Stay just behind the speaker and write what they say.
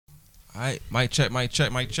All right, mic check, mic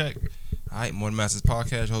check, mic check. All right, More Than Masters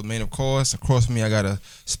podcast. Host main, of course. Across from me, I got a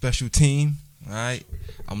special team. All right,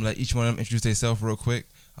 I'm gonna let each one of them introduce themselves real quick.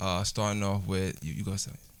 Starting off with you. You go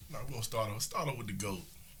say. No, we're gonna start off with the GOAT.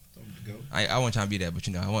 I wasn't trying to be that, but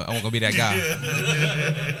I want to be that guy.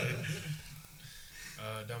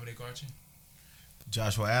 Dominic Archie.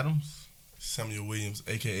 Joshua Adams. Samuel Williams,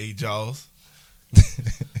 aka Jaws. Go ahead,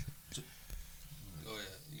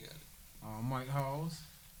 you got it. Mike Halls.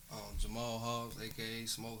 Jamal Hobbs, aka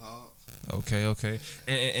Smoke Hobbs. Okay.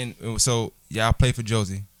 And so y'all play for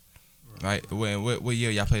Josie, right? What year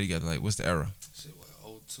y'all play together? Like, what's the era? Shit, what,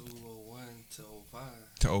 02, 01 to 05?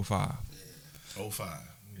 To 05. Yeah. 05.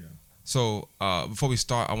 Yeah. So before we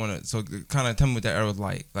start, I want to kind of tell me what that era was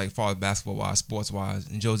like far as basketball wise, sports wise,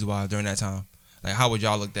 and Josie wise during that time. Like, how would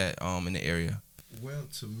y'all look at in the area? Well,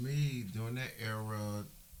 to me, during that era,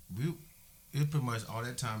 it pretty much all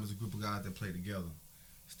that time was a group of guys that played together.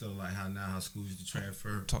 Still like how schools used to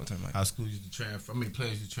transfer. Talk to me, Mike. How schools used to transfer. I mean,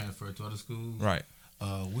 players used to transfer to other schools. Right.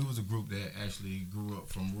 We was a group that actually grew up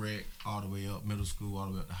from rec all the way up middle school, all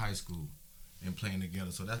the way up to high school, and playing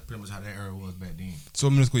together. So that's pretty much how that era was back then. So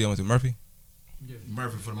what middle school y'all went to? Murphy? Yeah.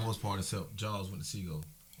 Murphy for the most part, except Jaws went to Seagull.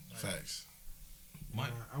 Facts.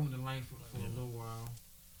 Mike. I went to Langford for a little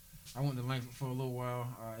while.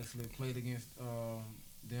 I actually played against them.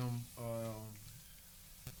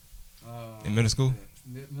 In middle school?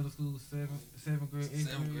 Middle school, seventh grade, eighth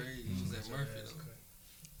Seventh grade. grade, he was at Murphy though.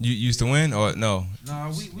 You used to win or no? Nah,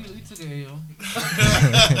 we took a L.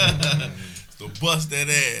 So bust that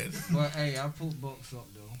ass. But hey, I put Bucks up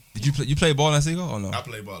though. Did you play ball in Seagull or no? I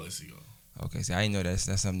play ball at Seagull. Okay, see, I didn't know that.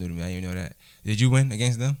 That's something new to me. I didn't know that. Did you win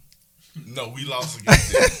against them? No, we lost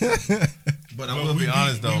against them. But I will be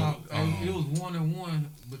honest though. It was 1-1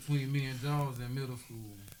 between me and Jaws in middle school.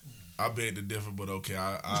 I beg to differ, but okay,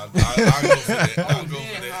 I go for that. I go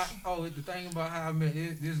for that. The thing about how I met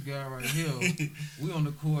this guy right here, we on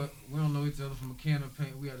the court, we don't know each other from a can of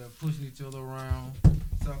paint. We had to pushing each other around,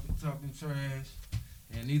 talking trash,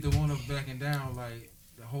 and neither one of us backing down. Like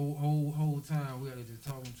the whole time, we had to just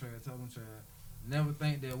talking trash. Never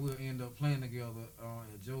think that we'll end up playing together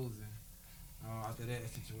at Josie. After that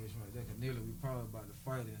situation right there, 'cause nearly we probably about to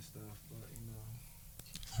fight and stuff, but you know.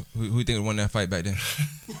 Who you think won that fight back then?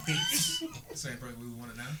 Same person we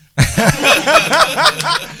want it now.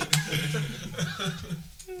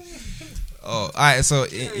 Oh, all right. So,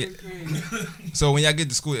 so when y'all get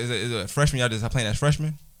to school, is it a freshman? Y'all just playing as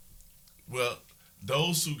freshmen? Well,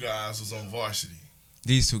 those two guys was on varsity.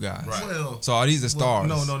 These two guys. Right. Well, So are these the stars?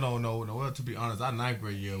 No. Well, to be honest, our ninth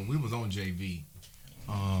grade year we was on JV.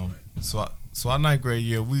 So our ninth grade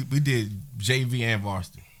year we did JV and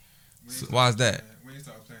varsity. So why is that? When you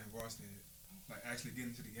start playing varsity, like actually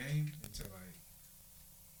getting to the game until like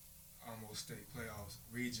almost state playoffs,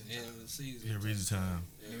 region Yeah, time. the season. Yeah, region time.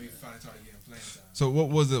 And then we finally started getting playing time. So what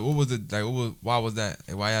was it like? Why was that?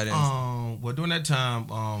 Like, why y'all didn't? Well, during that time,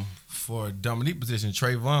 for Dominique position,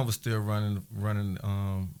 Trayvon was still running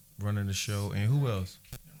the show, and who else?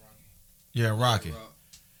 Yeah, Rocky.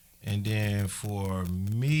 And then for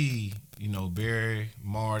me, Barry,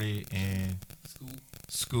 Marty, and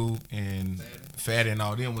Scoop and Fatty and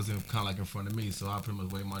all them was kind of like in front of me, so I pretty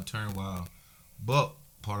much waited my turn while Buck,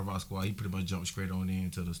 part of our squad, he pretty much jumped straight on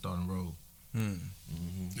into the starting role.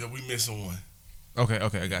 Yeah, we missing one. Okay,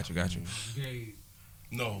 I got you. Gabe.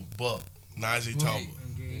 No, Buck. Najee Buck Talbot.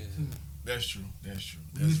 and Gabe too. That's true. We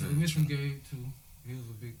missing Gabe too. He was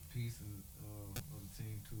a big piece of the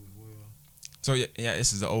team too as well. So yeah,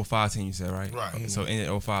 this is the 05 team you said, right? Right. Okay, so in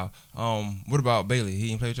the 05. What about Bailey? He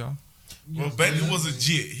didn't play with y'all? Well, Bailey was a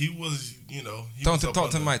jit. He was, he Talk was up to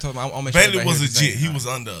under Mike. I'll make Bailey sure was a everybody hears jit. He the was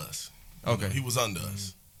under us. Okay. He was under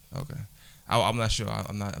us. Okay. I'm not sure.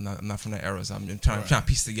 I'm not from that era, so I'm trying to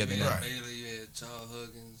piece together now. Right. Bailey, you had Charles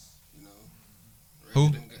Huggins,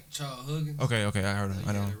 Who? Charles Huggins. Okay, I heard him.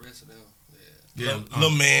 I know. The rest of them. Yeah,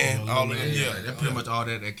 Lil Man, all of them. Man, Yeah, That pretty much all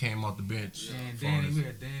that came off the bench. And Danny, we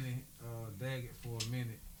had Danny Daggett for a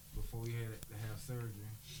minute before we had to have surgery.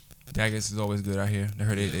 Daggett is always good out here. I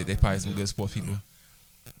heard they probably some good sports people.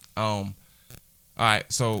 All right,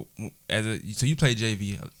 so so you played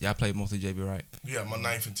JV. Y'all played mostly JV, right? Yeah, my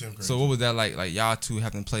 9th and 10th grade. So what was that like? Like y'all two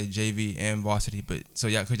having to play JV and varsity, but so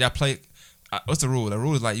could y'all play? What's the rule? The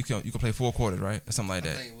rule is like you can play 4 quarters, right, or something like I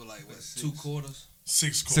that. think it was like 2 quarters.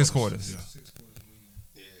 6 quarters. 6 quarters. Yeah. 6 quarters a week.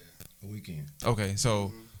 Yeah. A weekend. Okay,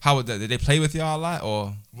 so how would that? Did they play with y'all a lot,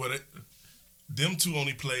 or Well, them two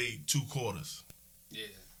only played 2 quarters. Yeah.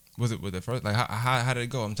 was it with the first? Like how did it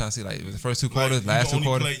go? I'm trying to see like was the first 2 Like, quarters, last 2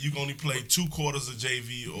 quarters. You can only play 2 quarters of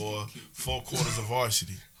JV or 4 quarters of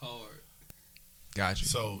varsity. Hard. Got you.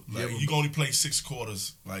 So like you can only play 6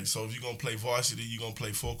 quarters. Like so, if you're gonna play varsity, you're gonna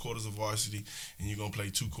play 4 quarters of varsity, and you're gonna play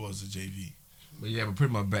 2 quarters of JV. But yeah, but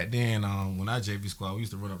pretty much back then, when our JV squad, we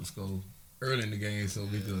used to run up the score early in the game so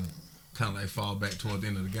we could kind of like fall back toward the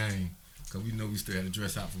end of the game because we know we still had to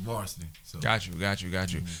dress out for varsity. So. Got you.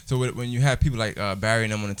 So when you have people like Barry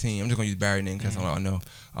and them on the team, I'm just gonna use Barry name because I know.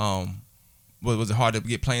 Was it hard to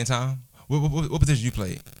get playing time? What position you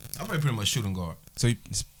played? I play pretty much shooting guard. So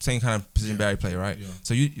same kind of position Barry played, right? Yeah.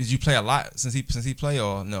 So did you play a lot since he played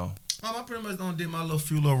or no? I pretty much did my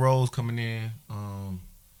few little roles coming in.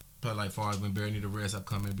 Probably like far as when Barry needed a rest, I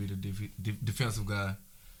come in and be the defensive guy,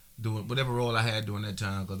 doing whatever role I had during that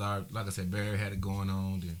time. Because like I said, Barry had it going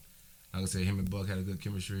on. Then, like I said, him and Buck had a good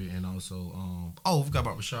chemistry, and also, we forgot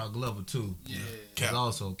about Rashard Glover too. Yeah. Cap.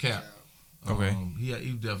 Also Cap. Okay.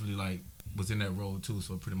 He definitely like was in that role too.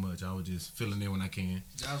 So pretty much I was just filling in when I can.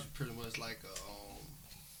 Josh was pretty much like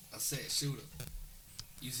a set shooter.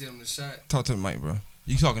 You see him in the shot. Talk to the mic, bro.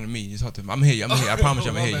 You talking to me? You talk to me. I'm here. I promise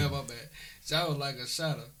you, I'm here. My bad. Josh was like a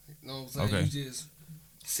shotter. You know what I'm saying? Okay. You just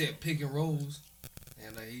set pick and rolls,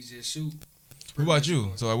 and he just shoot. What about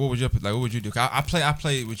you? So what would you do? 'Cause I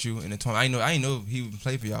played with you in the tournament. I didn't know he would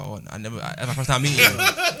play for y'all. That's my first time meeting him.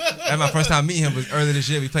 That's my first time meeting him was earlier this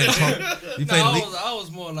year. We played the tournament. I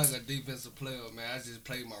was more like a defensive player, man. I just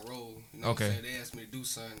played my role. You know Okay. what I'm saying? They asked me to do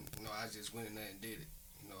something. You know, I just went in there and did it.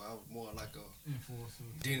 You know, I was more like a Enforcer.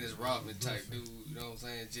 Dennis Rodman type dude. You know what I'm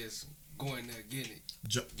saying? Just going there getting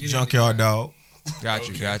it. Junkyard dog. Got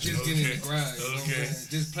you. Just getting in the grind. You know what I'm Okay. saying?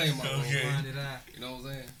 Just playing my role. Find it out. You know what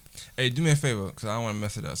I'm saying? Hey, do me a favor, cause I don't want to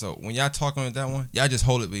mess it up. So when y'all talking with that one, y'all just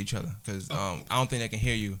hold it with each other, cause I don't think they can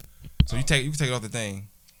hear you. So you can take it off the thing,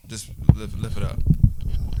 just lift it up.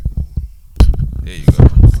 There you go.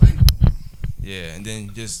 Yeah, and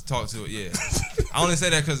then just talk to it. Yeah, I only say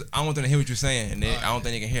that cause I want them to hear what you're saying, and I don't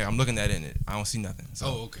think they can hear. I'm looking at it, and I don't see nothing. So.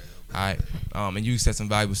 Okay. All right, and you said some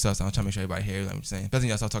valuable stuff, so I'm trying to make sure everybody hears what I'm saying. Especially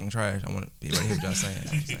y'all start talking trash, I want everybody to hear what y'all saying. You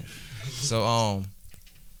know what I'm saying. So all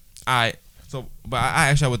right. So, but I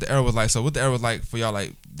asked y'all what the era was like. So, what the era was like for y'all?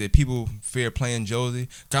 Like, did people fear playing Josie?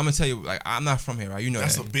 'Cause I'm gonna tell you, like, I'm not from here, right? You know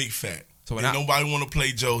That's that. a big fact. So and nobody want to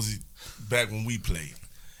play Josie back when we played.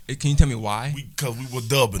 Can you tell me why? Because we were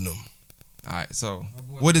dubbing them. All right. So,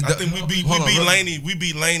 what did I think we beat Laney? We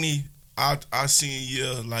beat Laney our senior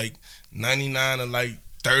year like 99 or like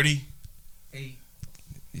 30, 8.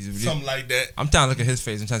 something like that. I'm trying to look at his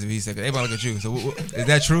face and trying to see what he said. 'Cause everybody look at you. So, is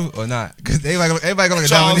that true or not? Because everybody gonna look at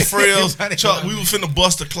Charles Frills. Everybody- We were finna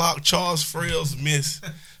bust the clock. Charles Frills missed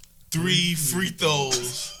 3 free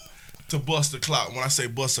throws to bust the clock. When I say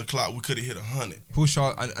bust the clock, we could have hit 100. Who's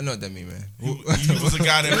Charles? I know what that mean, man. He was a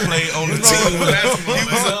guy that played on the team. He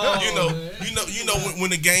was you know when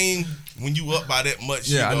the game, when you up by that much,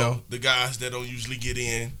 Yeah, you know, I know. the guys that don't usually get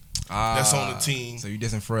in, that's on the team. So you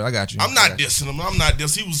dissing Fred? I got you. I'm not dissing him. I'm not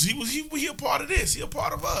dissing. He a part of this. He a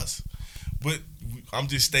part of us. But I'm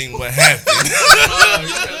just stating what happened.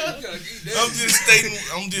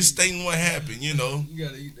 I'm just stating what happened. You know. You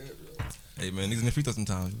gotta eat that, bro. Hey man, niggas in the free throw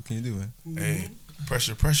sometimes. What can you do, man? Hey,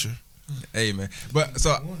 pressure. Hey man, but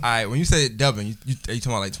so all right. When you say dubbing, you talking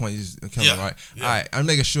about like 20s, Yeah, right? yeah. All right, I'm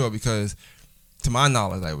making sure because to my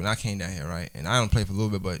knowledge, like when I came down here, right, and I don't play for a little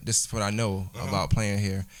bit, but this is what I know about playing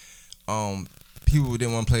here. People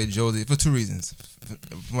didn't want to play Josie for 2 reasons,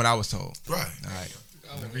 from what I was told. Right. All right,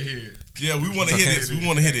 Yeah, we want to hit this. We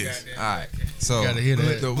want to hit this. all right. So Gotta hear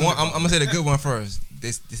that. the one I'm gonna say the good one first.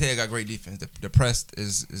 They say I got great defense. The press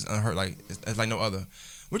is unhurt, like it's like no other,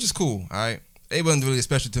 which is cool. All right, it wasn't really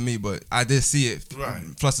special to me, but I did see it. Right.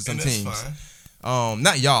 Plus to some And that's teams. fine.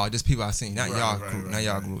 Not y'all, just people I seen. Not Right, y'all right, group. right, Not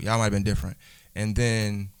y'all right. group. Y'all might have been different. And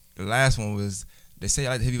then the last one was they say I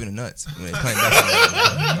like to hit people in the nuts when they playing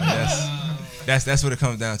basketball. That's what it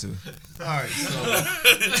comes down to. All right,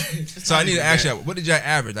 So I need to ask y'all, what did y'all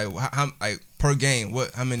average? Like how like per game?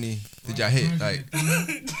 How many did y'all hit? Like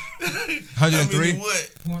 103?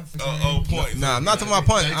 What? Points a game. Points. Nah, I'm not talking about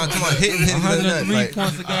punch. I'm talking about hitting people in the nuts. 103 Like,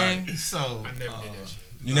 points a game. so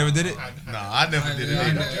you never did it? no, I never did it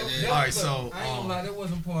either. All right, so I ain't gonna lie, that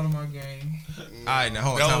wasn't part of my game. All right, now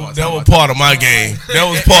hold on. That was part of my game. That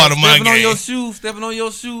was part of my Stepping on your game. shoe, stepping on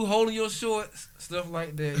your shoe, holding your shorts, stuff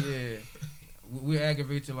like that. Yeah, we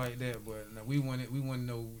aggravate you like that, but no, we wouldn't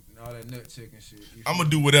know all that nut chicken shit. I'm gonna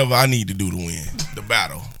do whatever I need to do to win the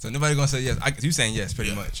battle. So nobody gonna say yes. You saying yes,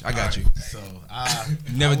 pretty much. I got you. So I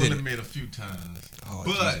Never I did will it. admit a few times. Oh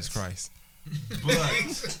But- Jesus Christ. But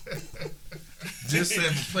just say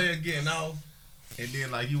if a player getting off and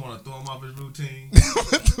then like you want to throw him off his routine.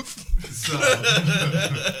 So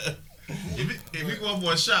if we go up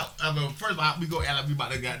for a shot, I mean first we go act like we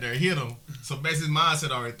about to got there hit him. So basically his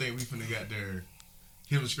mindset already think we finna got there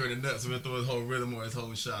hit him straight in the nuts, so he'll throw his whole rhythm or his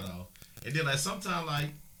whole shot off. And then like sometimes like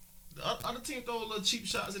the other team throw little cheap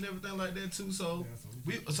shots and everything like that too. So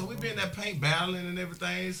we be in that paint battling and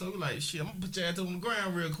everything. So we like shit. I'm gonna put your ass on the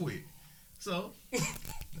ground real quick. So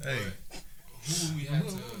hey, Who we had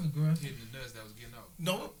to hit in the nuts that was getting out?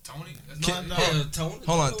 No, Tony? That's Can- not Yeah, Tony.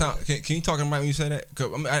 Hold on, Tom. Can you talk right when you say that?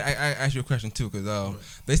 Cause I asked you a question too. Cause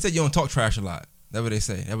they said you don't talk trash a lot. That's what they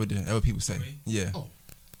say. That's what people say. Me? Yeah. Oh.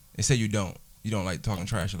 They say you don't. You don't like talking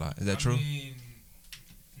trash a lot. Is that true? I mean,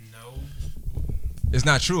 no. It's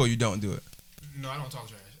not true, or you don't do it. No, I don't talk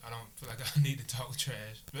trash. I don't feel like I need to talk trash.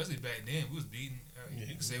 Especially back then, we was beating. You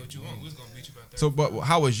can say what you want. We was gonna beat you about that. So, but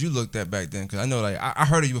how was you looked at back then? Cause I know, like, I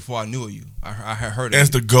heard of you before I knew of you. I had heard of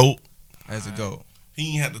as you the GOAT, as a goat.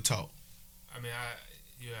 he ain't had to talk. I mean,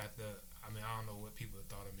 you have to. I mean, I don't know what people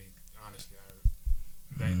thought of me. Honestly,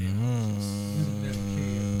 back then.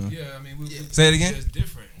 Yeah, I mean, we Say it again? Just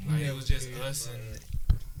different. Like it was just us and.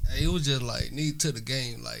 Hey, it was just like he took the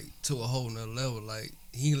game like to a whole nother level. Like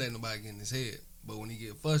he ain't let nobody get in his head. But when he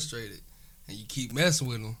get frustrated and you keep messing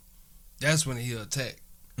with him, that's when he'll attack.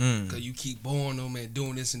 Cause you keep boring him and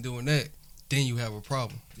doing this and doing that, then you have a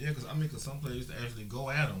problem. yeah, because I mean, cause some players used to actually go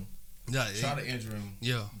at him, Yeah, try to injure him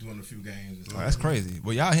yeah. during a few games. Oh, that's crazy.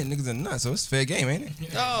 Well, y'all hit niggas in the nuts, so it's fair game, ain't it?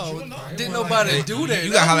 No, didn't nobody do that.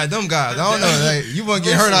 You got to holler at them guys. I don't know. Like, you want to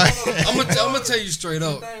get hurt out here. I'm gonna tell you straight The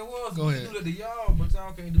up. thing was, Go we ahead. do that to y'all, but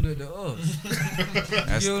y'all can't do that to us.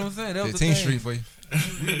 That's You know what I'm saying? That was the 15th thing. Street for you. We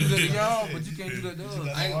can do that to y'all, but you can't do that to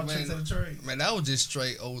us. I ain't, man, that was just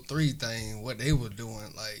straight 03 thing. What they were doing,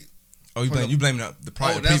 like Oh, you blaming the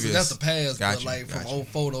prior previous. that's the past. Got But you, like got from you.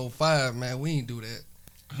 04 to 05, man, we ain't do that.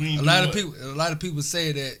 We ain't A do lot what? of people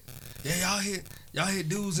say that. Yeah, y'all hit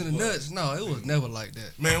dudes in the nuts. No, it was never like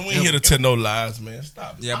that. Man, we ain't here to tell no lies, man.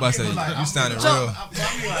 Stop it. Yeah, but I say, you sounded real. I mean,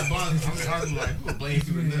 like, I'm like, we would blame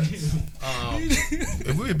people nuts.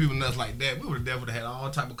 If we had people nuts like that, we would have had all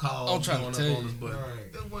type of calls. I'm trying to going tell up on us, you. but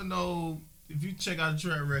Right. there wasn't no. If you check out the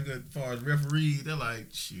track record as far as referees, they're like,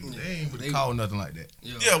 shoot, they ain't would They- call nothing like that.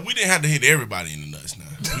 Yeah, we didn't have to hit everybody in the nuts now.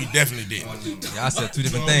 We definitely didn't. Yeah, I said two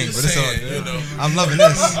different So I'm things, but just it's all saying, good. you know. I'm loving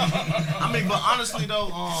this. I mean, but honestly though,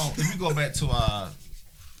 if you go back to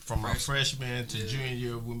from our freshman to junior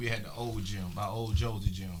year when we had the old gym, our old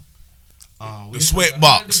Josie gym. The sweat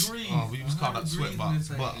box. We was called 100 the sweat box,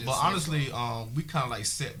 degrees in but this but thing. honestly, we kind of like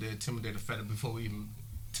set the intimidating factor before we even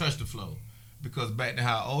touched the floor, because back then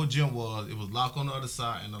how our old gym was, it was lock on the other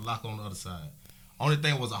side and a lock on the other side. Only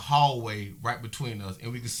thing was a hallway right between us,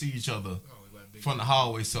 and we could see each other from the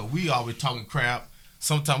hallway. So we always talking crap.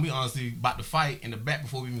 Sometimes we honestly about to fight in the back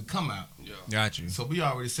before we even come out. Got you. So we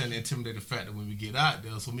already set the intimidating factor when we get out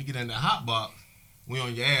there. So when we get in that hot box, we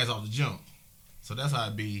on your ass off the jump. So that's how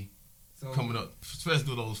it be So, coming up, especially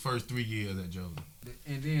through those first 3 years at Josie.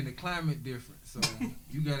 and then the climate different. So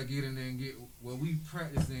you got to get in there and get what we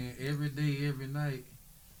practice in every day, every night.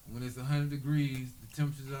 When it's 100 degrees, the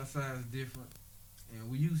temperatures outside is different, and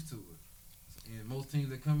we used to it. And most teams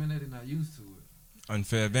that come in there, they're not used to it.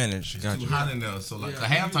 Unfair advantage. It's Got too you. hot in there. So like Yeah, at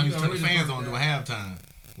halftime, you you turn the already fans burnt on during out. halftime.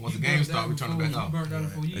 Once You the game burnt starts, we out turn it before- back off. you burnt out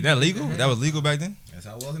before you Is that legal? That was legal back then? That's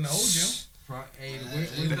how it was in the old gym. Hey, the It way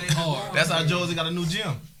was things hard. are, That's how man. Josie got a new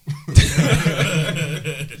gym.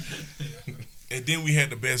 And then we had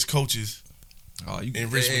the best coaches. Oh, you In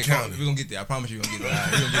Richmond come on, County. We're going to get there. I promise you we're going to get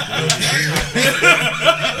there. We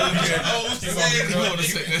gonna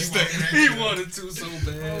He wanted to so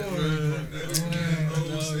bad.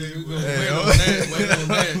 Hey, Wait on that. Wait on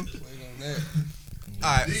that.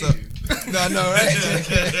 All right, so no, right?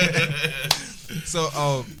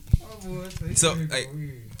 So, So, like,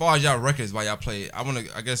 as far as y'all records while y'all played,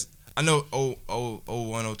 I guess I know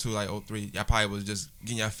 01, 02, like 03, y'all probably was just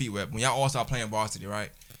getting y'all feet wet. When y'all all started playing varsity, right?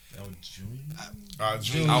 That was junior.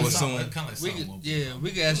 Junior. I was assuming.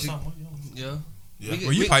 We could actually, yeah. Yeah. We could-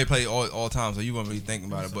 Well, you we- probably played all time, so you weren't really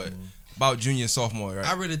thinking about it. But about junior and sophomore, right?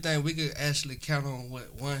 I really think we could actually count on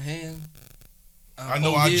one hand. I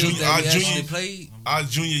know four our years junior- that our we junior- actually played. Our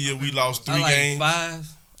junior year, we lost I 3 like games. 5.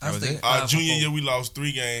 I That was think it? 5 Our or junior 4. year, we lost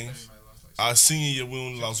 3 games. Our senior year, we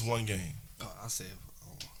only lost 1 game. Oh, I said.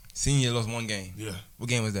 Senior year lost 1 game. Yeah. What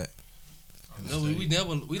game was that? No, we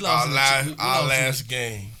never. We Our lost. in the last, we our lost in last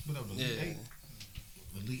game. the- Yeah.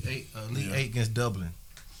 Elite Eight Yeah. against Dublin.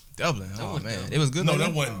 Dublin. That Oh was man, Dublin. it was good. No, back that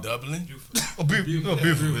then? wasn't Dublin. Oh, Beaufort, yeah.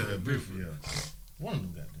 One of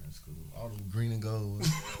them got there in school. All them green and gold.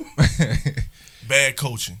 Bad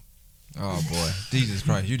coaching. Oh boy, Jesus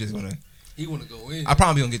Christ! You just gonna? He want to go in. I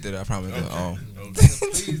probably gonna get to that. I promise.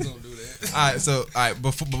 Please don't do that. All right. So all right.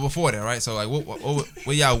 Before that, right? So like,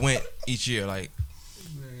 where y'all went each year? Like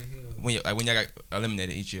when y'all got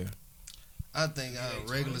eliminated each year. I think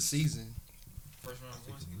our regular season.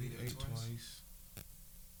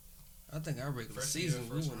 I think our regular First season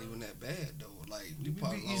year, we first wasn't even that bad though. Like we We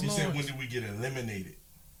probably beat lost She said, when did we get eliminated?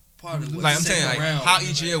 part of Like I'm saying, like round. how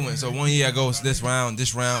each year went. So 1 year I go this round.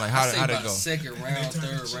 Like how I say how that about go? second round,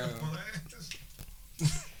 third round.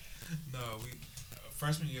 No, we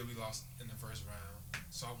freshman year we lost in the first round.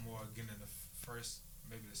 Sophomore again in the first,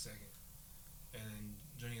 maybe the second, and then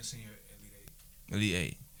junior senior Elite Eight. Elite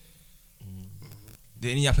 8. Did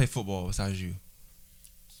any of y'all play football besides you?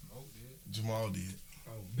 Smoke did. Jamal did.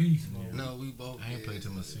 Oh, beast, man. No, we both. I ain't did. played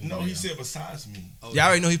till my senior. No, year. he said besides me. Oh, Yeah, I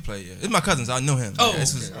already know he played. Yeah, it's my cousin, so I know him. Oh,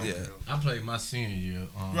 This is- okay, yeah. okay. I played my senior year.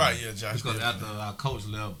 Right, yeah, Josh Because did. after our coach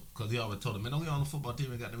left, because he always told him, man, don't get on the football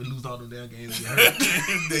team and we lose all them damn games. And get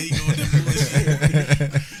hurt. There you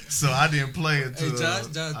go. So I didn't play until. Hey, Josh,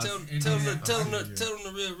 I- tell them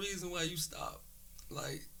the real reason why you stopped.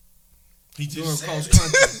 Like He doing just cross said it.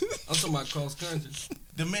 country. I'm talking about cross country.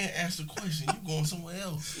 The man asked a question. You going somewhere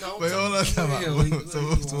else? No, I'm Wait, hold on. talking Time about- out.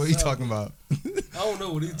 So what are you talking about? I don't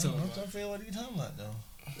know what he talking I'm about. trying to figure out what he talking about though.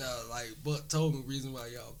 Like Buck told me the reason why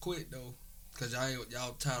y'all quit though, cause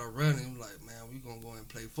y'all tired of running. I'm like, man, we gonna go and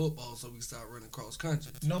play football so we can start running cross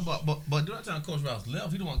country. No, but during that time Coach Rouse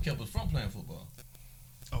left, he the one kept us from playing football.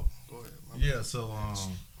 Oh, go ahead. Yeah, so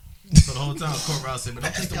the whole time Coach Rouse said, but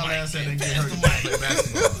don't take y'all ass out and get hurt and play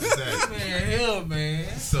basketball. Exactly. Man, hell,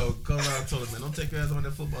 man. So Coach Rouse told us, man, don't take your ass on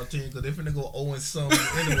that football team because they're finna go 0 and something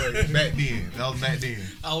anyway. Back then, that was back then.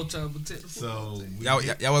 I was trying to protect the football So team. we Y'all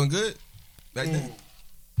did- wasn't good back then.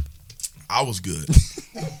 I was good.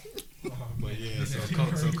 But yeah,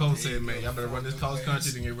 so Coach said, man, y'all better run this cross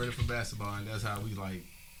country and get ready for basketball, and that's how we like.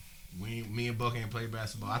 Me and Buck ain't played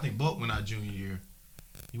basketball. I think Buck went out junior year.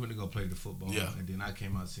 He went to go play the football, Yeah. and then I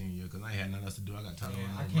came out senior year because I ain't had nothing else to do. I got tired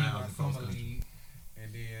Yeah, I of came running out miles and cross summer country. league,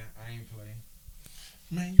 and then I ain't play.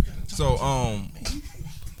 Man, you gotta talk So to me.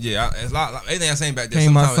 yeah, it's a lot. Everything I saying back there.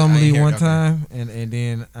 Came out sometimes I summer ain't league hear- one okay. time, and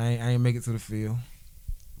then I ain't make it to the field.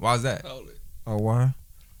 Why's that? Hold it. Oh, why?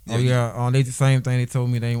 Yeah, Oh yeah, they the same thing. They told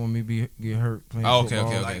me they didn't want me to get hurt playing Oh, okay,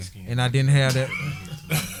 football. okay. Light skin. And I didn't have that.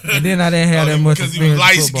 And then I didn't have that much Because he was experience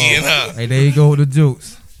light in football. skinned, huh? Hey, there you go with the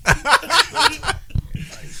jokes.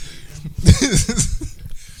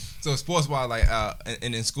 So sports wise, like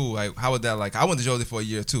and in school, like how was that? Like I went to Josie for a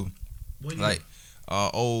year too. What year? Like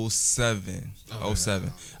 07. Okay.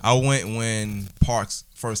 07. I went when Parks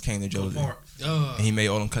first came to Coach Josie, Park. and he made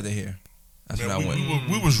all them cut their hair. That's Man, when I went.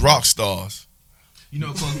 we was rock stars. You know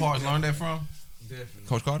where Coach Park learned that from? Definitely.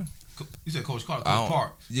 Coach Carter? You said Coach Carter. I Coach don't-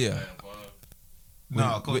 Park. Yeah.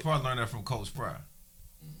 No, With- Coach Park learned that from Coach Pryor.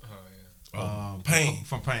 Payne.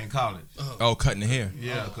 From Payne College. Oh, cutting the hair.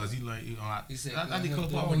 Yeah, because he learned. He said, I think let Coach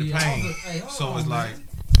him Park do went it. to Payne. So it's like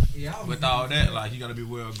Yeah, with all that, like you got to be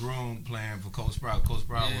well groomed playing for Coach Sprout. Coach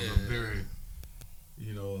Sprout was a Yeah. very,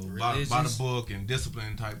 by the Religious. book and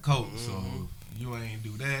disciplined type coach. Mhm. So you ain't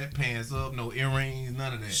do that. Pants up, no earrings,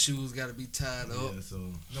 none of that. Shoes got to be tied up. Yeah, so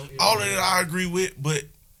All of that I agree with, but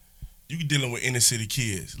you dealing with inner city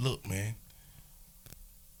kids. Look, man,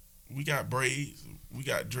 we got braids, we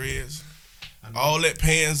got dreads, all that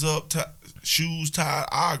pants up, shoes tied.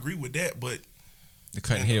 I agree with that, but The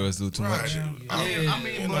cutting hair was a little too right, much. Yeah. I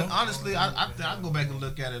mean, but honestly, I go back and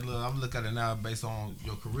look at it. Look, I'm looking at it now based on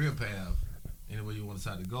your career path. Anywhere you want to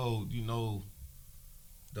decide to go, you know,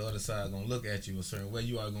 the other side gonna look at you a certain way.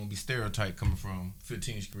 You are gonna be stereotyped coming from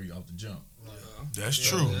 15th Street off the jump. that's Yeah,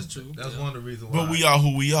 true. That's true. That's Yeah. one of the reasons why. But we are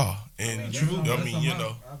who we are, and That's I something mean, you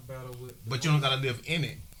know, I battle with. But you don't gotta live in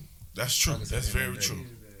it. that's true. Like I said, That's at the end very of the day.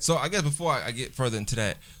 true. So I guess before I get further into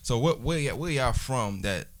that, so where y'all from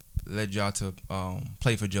that led y'all to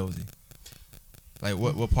play for Josie? Like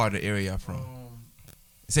what part of the area y'all from?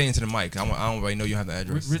 Say into the mic. I don't already know you have the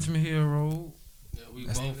address. Richmond Hill Road. Yeah, we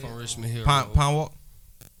both from Richmond Hill. Pine Walk.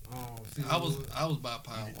 I was by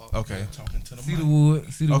Pine Walk. Okay. Talking to the mic. Cedarwood.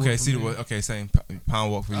 Okay. from Cedarwood. there. Okay. Same.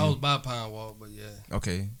 Pine Walk for I was you. by Pine Walk, but yeah.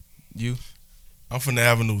 Okay. You. I'm from the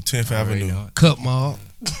Avenue, 10th I already Avenue. know it. Cut Mall.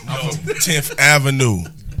 I'm from 10th Avenue,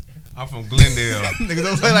 I'm from Glendale.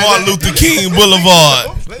 Martin Luther King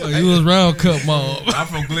Boulevard. Oh, you was around Cut Mall. I'm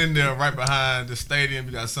from Glendale, right behind the stadium.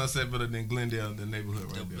 You got Sunset Villa, then Glendale, the neighborhood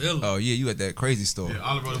right there. Villa. Oh yeah, you at that crazy store. Yeah,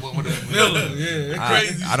 Oliver, what the Villa.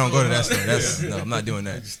 Yeah. I don't go to that store. That's no, I'm not doing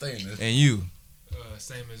that. Stay in there. And you.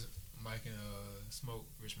 Same as Mike and Smoke,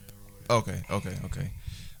 Richmond Road. Okay.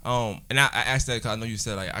 And I asked that because I know you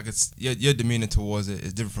said like I could your demeanor towards it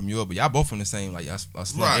is different from yours, but y'all both from the same like a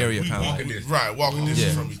small Right, area we kind of. walking Like. this. Right, walking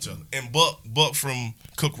distance Yeah. from each other. And Buck from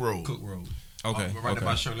Cook Road. Cook Road. Okay. Right there Okay.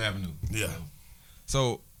 by Shirley Avenue. Yeah.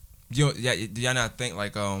 So, do y'all not think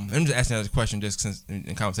like I'm just asking that question just since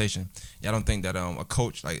in conversation. Y'all don't think that a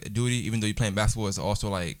coach like a duty, even though you're playing basketball, is also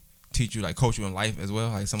like teach you like coach you in life as well,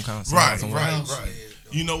 like some kind of Right, some way? right. Rouse said,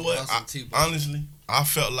 You know what? Rouse and Tebow. Honestly, I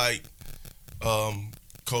felt like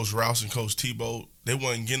Coach Rouse and Coach Tebow, they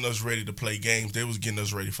wasn't getting us ready to play games. They was getting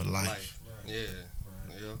us ready for life. Yeah.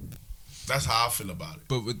 Yeah. That's how I feel about it.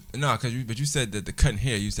 But but you said that the cutting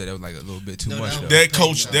hair, you said that was like a little bit too No, much. that though.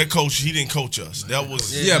 was- That coach, he didn't coach us. That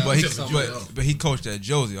was. Yeah. Yeah, but he that's something else. but he coached at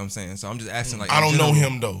Josie. I'm saying, so I'm just asking like I in don't know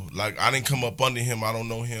general. him though. Like I didn't come up under him. I don't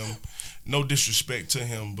know him. No disrespect to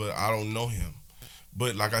him, but I don't know him.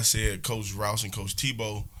 But like I said, Coach Rouse and Coach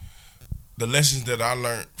Tebow, the lessons that I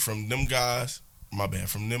learned from them guys,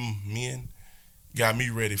 from them men, got me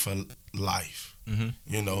ready for life. Mhm.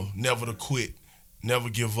 You know, never to quit, never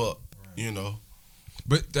give up. You know,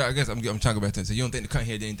 But I guess I'm trying to go back to it. So you don't think the cutting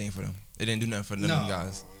hair did anything for them? It didn't do nothing for them No.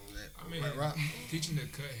 guys. I mean, Right. teaching to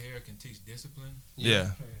cut hair can teach discipline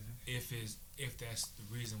Yeah. if that's the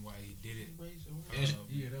reason why he did it.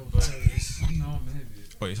 Yeah, that But was. it's, You know, I'm heavy.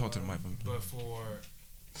 Oh, you talk to the mic. but for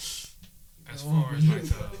as far as like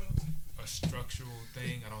a structural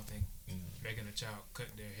thing, I don't think making a child cut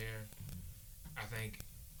their hair. I think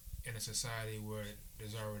in a society where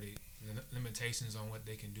there's already limitations on what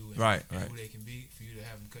they can do and, Right, and right. who they can be, for you to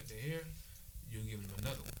have them cut their hair, you're giving them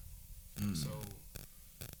another one. Mm. So,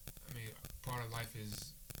 I mean, part of life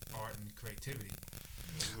is art and creativity.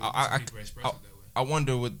 Some people express it that way. I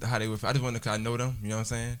wonder how they would. I just wonder because I know them. You know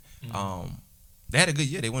what I'm saying? They had a good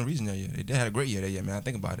year. They won region that year. They had a great year that year, man. I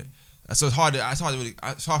think about it. So it's hard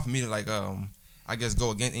for me to like I guess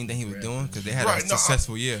go against anything he was doing because they had Right, a no,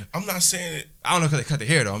 successful year. I'm not saying it. I don't know because they cut the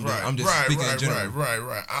hair though. I'm just speaking in general. Right.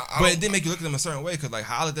 I But don't- it did make you look at them a certain way because like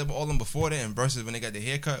how I looked at all of them before that and versus when they got their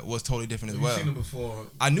haircut was totally different as You well. seen them before.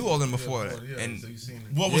 I knew all of them before that. Yeah, And so you seen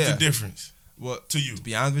them. what was Yeah. the difference well, to you? to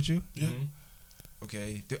be honest with you, Yeah.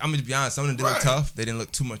 okay. I'm gonna be honest. Some of them did look Right. tough. They didn't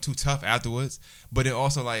look too tough afterwards. But it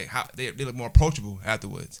also like how they look more approachable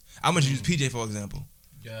afterwards. I'm gonna use PJ for example.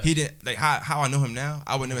 Yeah. He didn't like how I know him now.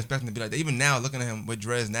 I would never expect him to be like that. Even now, looking at him with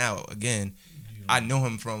dreads now again, I know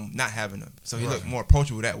him from not having them. So he looked more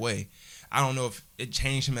approachable that way. I don't know if it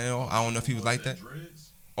changed him at all. I don't know if he was like that.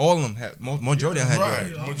 All of them had majority of them had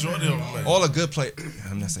Right. dreads. Majority of them. All the good play.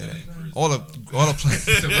 I'm not saying that. All the play.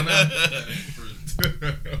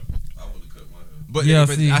 I would have cut my hair. But Yeah,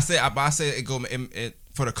 but see. I say it go it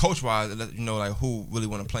for the coach wise. You know, like who really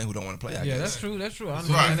want to play, and who don't want to play. I Yeah, guess. that's true. I Right.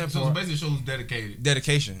 understand that So it part. basically shows dedicated.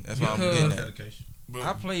 Dedication. That's what I'm Because- getting at. Dedication.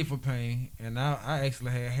 I played for Payne, and I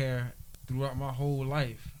actually had hair throughout my whole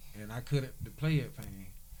life, and I couldn't play at Payne.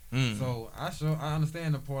 Mm. So I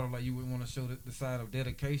understand the part of like you would want to show the side of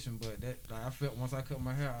dedication, but that like, I felt once I cut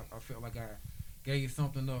my hair, I felt like I gave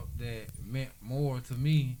something up that meant more to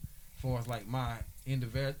me, as far as like my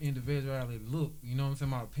individuality look. You know what I'm saying?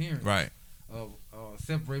 My appearance. Right. Of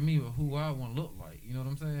separate me with who I want to look like. You know what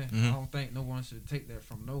I'm saying? Mhm. I don't think no one should take that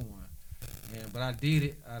from no one. But I did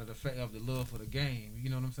it out of the fact of the love for the game. You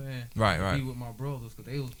know what I'm saying? Right. Be Right. with my brothers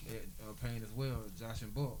because they was at Payne as well, Josh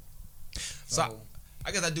and Buck. So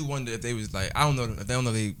I guess I do wonder if they was like I don't know if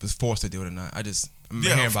they was forced to do it or not. I just I'm Yeah,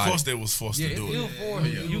 hearing of about course it. they was forced yeah, to it do was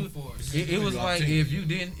it. for it was like if you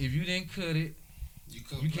didn't cut it,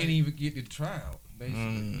 you can't even get the tryout. Basically,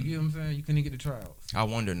 you get what I'm saying? You couldn't even get the tryouts. I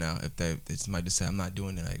wonder now if they somebody just say I'm not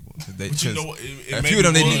doing it. Like 'cause they, But you 'cause know what? It a maybe few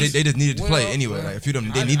of them was- they just needed to play Well, anyway. well, Like a few of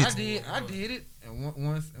them they needed. I did it, and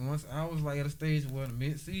once I was like at a stage where the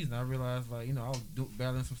mid season, I realized like I was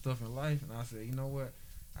battling some stuff in life, and I said, you know what,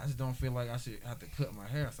 I just don't feel like I should have to cut my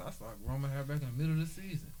hair, so I started growing my hair back in the middle of the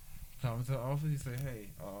season. Called me to the office, he said, hey,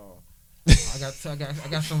 I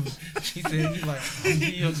got some. He said, you like,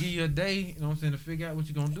 I'll give you a day, you know what I'm saying, to figure out what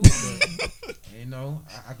you're gonna do with it. And,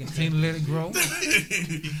 I continue to let it grow. And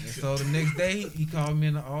so the next day, he called me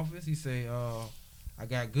in the office. He said, I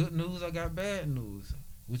got good news, I got bad news.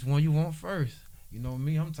 Which one you want first? You know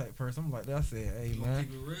me, I'm the type of person. I'm like that. I said, hey man,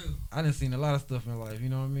 Keep it real. I done seen a lot of stuff in life. You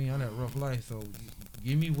know what I mean? I had a rough life, so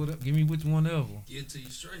give me which one ever. Get to you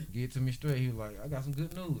straight. Get it to me straight. He was like, I got some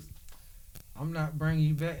good news. I'm not bringing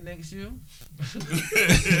you back next year.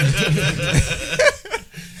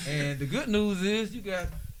 And the good news is you got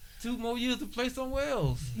 2 more years to play somewhere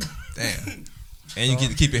else. Damn. And you get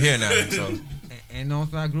to keep your hair now. So And you know what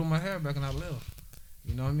I'm saying? I grew my hair back and I left.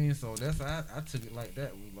 You know what I mean? So that's how I took it like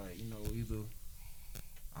that. Was like, either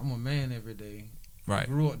I'm a man every day. right.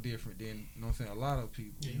 Grew up different than, you know what I'm saying, a lot of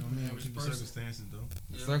people. You know what I mean? average The person. circumstances though.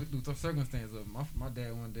 Yeah. Through the circumstances of my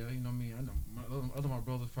dad wasn't there, you know what I mean? I know my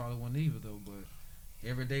brothers probably wasn't either though, but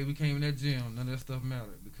every day we came in that gym, none of that stuff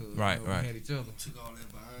mattered because Right, we right. had each other. Took all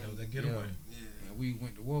that behind. That was you. that getaway. Yeah. And we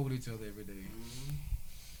went to war with each other every day. Mhm.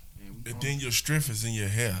 And we And then your strength is in your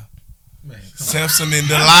hair. Man, Samson and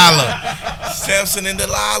Delilah. Samson and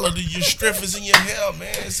Delilah. Your strength is in your hair,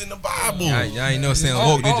 man. It's in the Bible. Y'all ain't know saying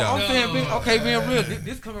woke, did y'all? I'm saying, being real.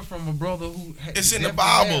 This coming from a brother who. It's in the definitely had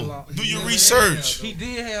Bible. law. Do your He research. did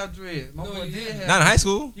have dread. My boy did have. Not in high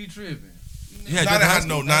school. You tripping? You had Not in dread high,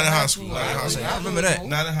 no, not in high school. Not in high school. I remember that.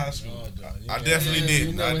 Not in high school. I Yeah, definitely you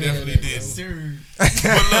did. know I he definitely had did.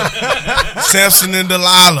 that. Samson and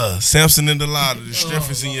Delilah. Samson and Delilah. The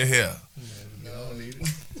strength is in your hair.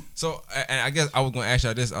 So, and I guess I was gonna ask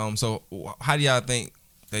y'all this. So how do y'all think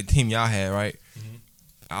the team y'all had, right?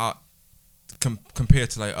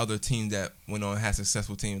 Compared to like other teams that went on and had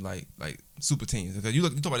successful teams, like super teams. Because you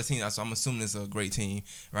talk about the team, so I'm assuming it's a great team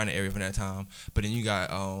around the area from that time. But then you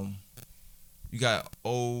got 05,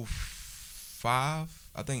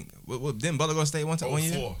 I think. Didn't Butler go state one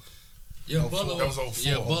year? 04. Yeah, Butler. That was 04.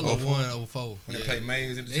 Yeah, Butler 04. won 04. When they Yeah. played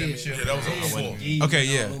Mays in the Yeah. championship. Yeah, that was 04. Okay,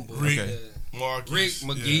 yeah. Rick. Okay. Marcus. Rick,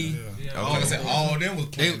 McGee. Yeah. All I said, all of them was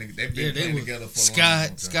playing. They- They've yeah, been they playing was together for a long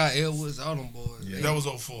time. Scott Edwards, all them boys. Yeah. They- That was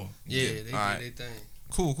 04. yeah, they did Alright. their thing.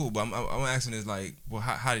 Cool. But I'm asking is like, well,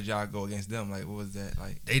 how did y'all go against them? Like, what was that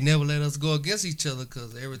like? They never let us go against each other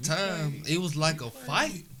because every time it was like a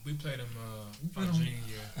fight. We played them our junior year.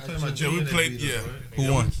 Yeah, we played. Yeah,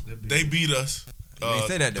 Who won? they beat us. You didn't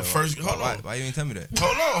say that though. The first. Hold why, on. why you didn't tell me that?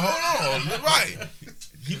 Hold on. Right.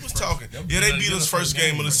 He was talking. Yeah, they beat us first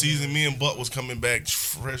game of the season. Me and Buck was coming back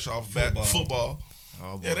fresh off football.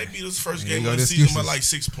 Oh, boy. Yeah, they beat us first There you game go, of the the season by excuses. like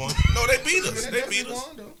 6 points. No, they beat us. They beat us.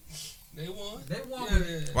 They won. They won. Yeah, but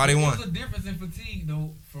yeah. Why they won? There's a difference in fatigue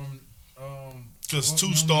though from. Because two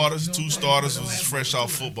you know, starters you know, was they fresh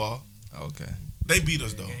off football. Okay. They beat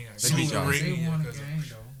us though. They beat y'all. Rick. They won the because of- game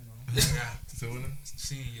though. You know.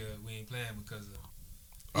 Senior, we ain't playing because of.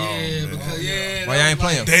 Oh, Yeah, man. because yeah. Why y'all ain't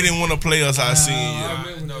playing? They didn't want to play us our senior I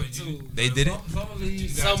year. remember No, that you- too. They did it. Summer league.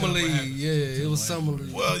 Summer league, yeah, it was summer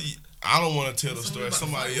league. Well, I don't want to tell the story.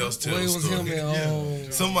 Somebody else tell Well, the it was him story.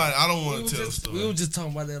 and Somebody, I don't we want was to tell the just, we story. were just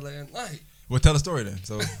talking about that last night. Well, tell the story then.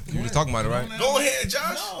 So you were just talking about it, right? Go ahead,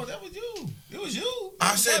 Josh. No, that was you. It was you.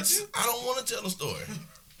 I said I don't want to tell the story.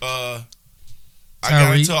 I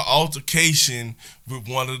got Tyreek. into an altercation with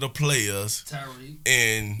one of the players, Tyreek.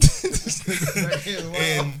 and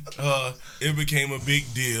it became a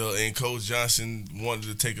big deal. And Coach Johnson wanted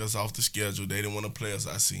to take us off the schedule. They didn't want to play us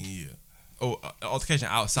our senior year. Oh, altercation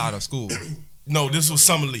outside of school. No, this was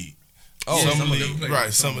summer league. Oh, summer summer league,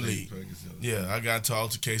 right? Summer league. Yeah, I got into an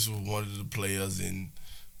altercation with one of the players, and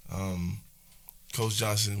Coach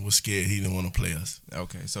Johnson was scared. He didn't want to play us.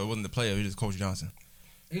 Okay, so it wasn't the player. It was just Coach Johnson.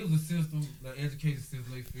 It was a system, the education system.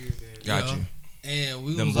 They feared that. Got Yeah. you. And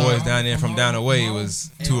we Them was boys on, down there from down the way was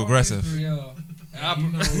too aggressive. Yeah.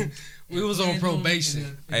 We was on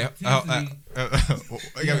probation. Hey, it gotta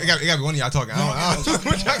be one of y'all talking. I don't know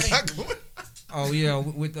what y'all got going. Oh yeah,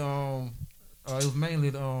 with it was mainly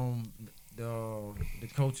the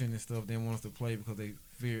coaching and stuff. They didn't want us to play because they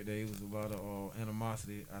feared that it was a lot of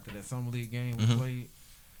animosity after that summer league game we played.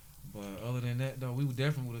 But other than that, though, we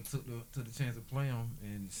definitely would have took the chance to play them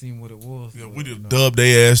and seen what it was. Yeah, But, we'd have you know, dubbed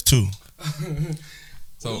their ass too.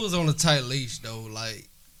 So- we was on a tight leash though. Like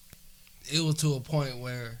it was to a point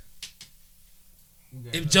where we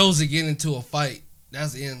got if that. Josie get into a fight,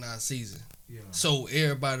 that's the end of our season. Yeah. So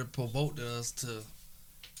everybody provoked us to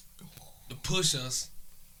push us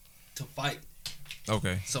to fight.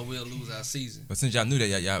 Okay, So we'll lose our season. but since y'all knew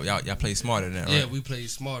that, y'all played smarter than that, right? Yeah, we played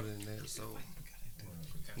smarter than that. So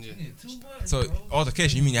yeah. Yeah, too much, So bro.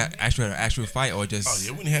 altercation, you mean y'all actually had an actual fight or just? Oh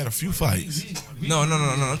yeah, we done had a few fights. No.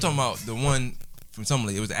 I'm talking about the one from Summer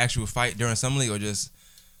League. It was an actual fight during Summer League or just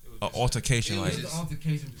an altercation? It Like, was the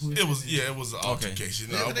altercation. Push It was an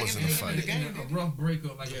altercation. No, it wasn't a fight. A rough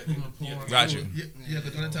breakup, like a pulling apart. got you. Yeah,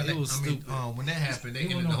 because when It was stupid. when that happened, they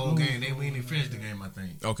ended the whole game. They didn't even finish the game, I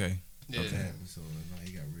think. Okay. Yeah. So no,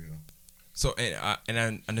 he got real. So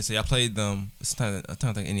and I just say I played them. I'm trying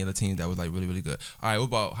to think any other teams that was like really really good. All right, what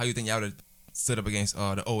about how you think y'all would have stood up against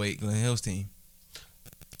the 08 Glen Hills team?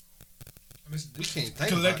 We can't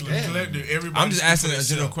think about that. Collective, everybody. I'm just speak asking for a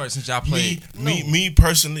general themselves. question since y'all played. Me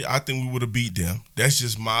personally, I think we would have beat them. That's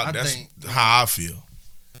just that's think- how I feel.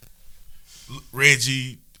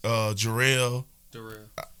 Reggie, Jarrell, Darrell.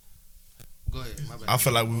 Go ahead. My bad. I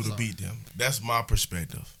feel like we would have Sorry. beat them. That's my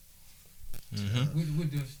perspective.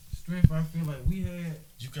 With the strength I feel like we had.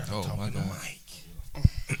 You gotta Oh, talk my in the God. mic.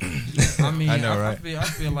 I mean, I know, right? I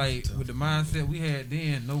feel like with the mindset we had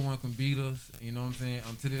then, no one can beat us. You know what I'm saying?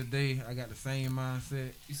 To this day, I got the same mindset.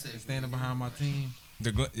 You said Standing behind my team.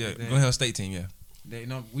 The Glen Then- Hills State team, yeah. They, you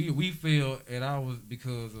know, we feel at ours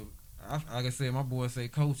because of, like I said, my boys say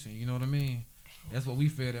coaching. You know what I mean? That's what we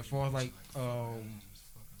feel. As far as like,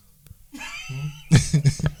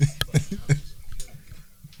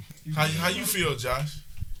 How you feel, Josh?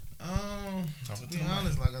 To be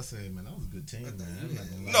honest, like I said, man, that was a good team, man. I'm not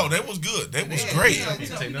gonna lie. No, that was good. That was great. I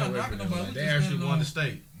can't take no away from them, man. They actually won the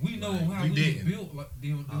state. We know Like, how we we didn't. built. Like,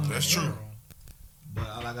 That's true.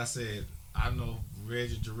 But like I said, I know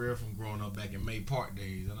Reggie Jarrell from growing up back in May Park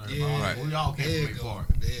days. I know Yeah. Right. we all There came you from May go. Park.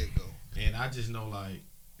 There you go. And I just know like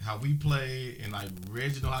how we played, and like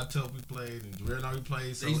Reggie know how tough we played, and Jarrell know how we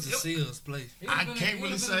played. So They used to it- see us play. I can't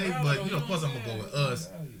really say, but you know, of course I'm gonna go with us.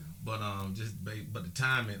 But but the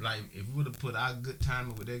timing, like if we would have put our good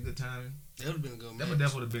timing with their good timing, That would have been a good match.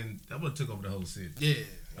 that would have took over the whole city.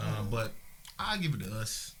 Yeah. But I give it to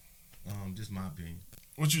us. Just my opinion.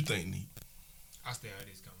 What you think, Neat? I stay out of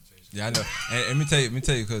these conversations. Yeah, I know. And let me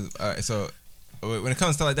tell you, because so when it comes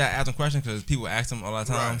to stuff like that, I ask them questions because people ask them a lot of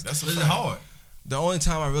times. That's a It's fact. hard. The only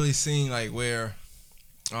time I really seen like where,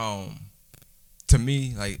 to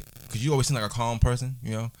me, like, cause you always seem like a calm person,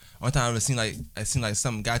 you know. Only time I ever seen like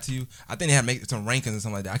something got to you. I think they had make some rankings or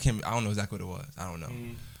something like that. I don't know exactly what it was. I don't know.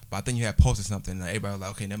 But I think you had posted something. Like everybody was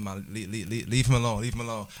like, okay, never mind. Leave him alone. Leave him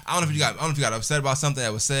alone. I don't know if you got upset about something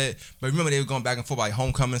that was said. But remember they were going back and forth like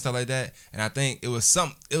homecoming and stuff like that. And I think it was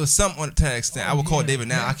something to that extent. I would call David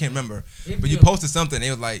now. I can't remember. But you posted something. They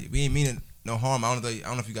was like, we ain't meaning no harm. I don't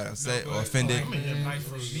know if you got upset or offended. Like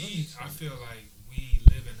for me, I feel like we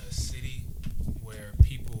live in a city where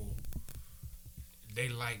people they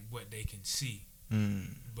like what they can see,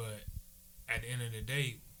 but at the end of the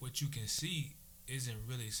day, what you can see isn't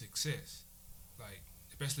really success. Like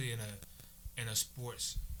especially in a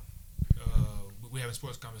sports, we have a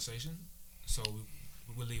sports conversation, so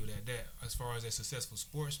we'll leave it at that. As far as a successful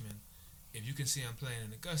sportsman, if you can see him playing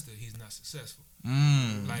in Augusta, he's not successful.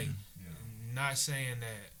 Like, not saying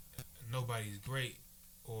that nobody's great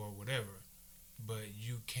or whatever, but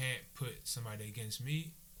you can't put somebody against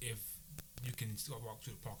me if you can still walk to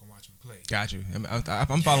the park and watch them play. Got you.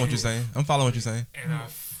 I'm following what you're saying. I'm following what you're saying. And I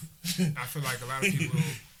feel like a lot of people,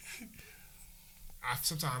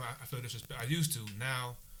 sometimes I feel disrespect. I used to.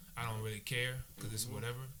 Now, I don't really care because it's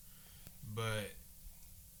whatever. But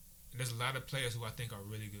there's a lot of players who I think are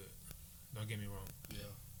really good. Don't get me wrong. Yeah.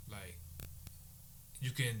 Like,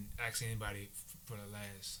 you can ask anybody for the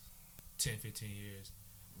last 10, 15 years.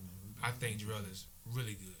 I think Jarrell is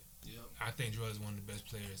really good. Yep. I think Jarrell is one of the best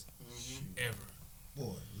players ever.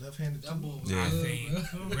 Boy, left-handed That boy was Yeah. I good, think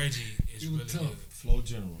man. Reggie is He was really tough. good. flow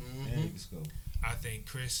general, and he can score. I think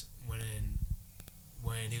Chris, when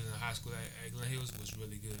he was in high school at Glen Hills, was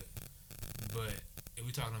really good. But if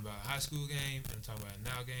we're talking about a high school game and talking about a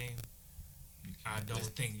now game, I don't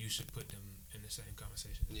think you should put them in the same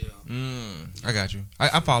conversation. Yeah. I got you.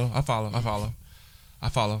 I follow.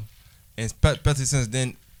 And especially since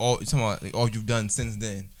then, all you talking about like all you've done since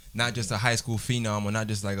then, not just a high school phenom or not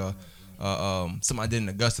just like a something I did in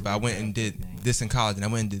Augusta, but I went and did this in college and I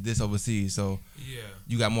went and did this overseas. So Yeah.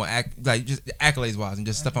 you got more just accolades wise and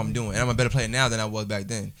just stuff I'm doing, and I'm a better player now than I was back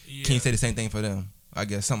then. Yeah. Can you say the same thing for them? I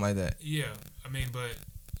guess something like that. Yeah. I mean, but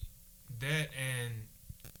that and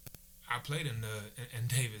I played in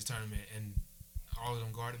David's tournament and all of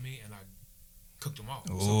them guarded me and I cooked them off.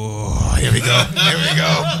 Oh, here we go.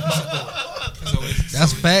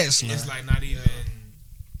 That's facts, It's man. like not even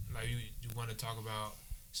like you want to talk about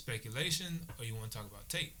speculation or you want to talk about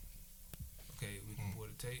tape. Okay, we can pull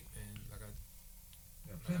the tape and like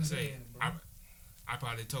I say, I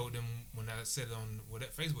probably told them when I said it on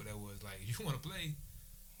Facebook that was like, if you want to play,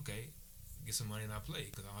 okay, get some money and I play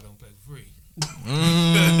because I don't play for free.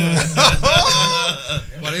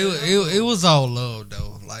 But it was all love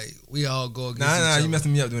though. Like we all go against each Nah, other. you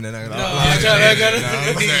messing me up doing that. I got it.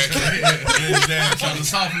 Trying to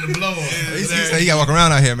soften the blow. He said he got to walk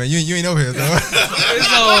around out here, man. You ain't over here, though.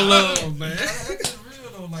 It's all love, man. It's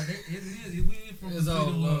real though. Like it is. We from It's a all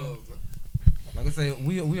city where, love. like I say,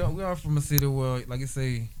 we are from a city where, like I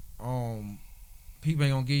say, people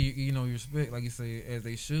ain't gonna give you your respect, like you say, as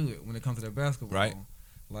they should when it comes to their basketball. Right.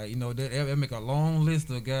 Like they make a long list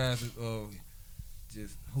of guys of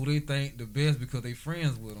just who they think the best because they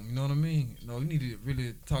friends with them. You know what I mean? No, you need to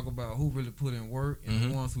really talk about who really put in work and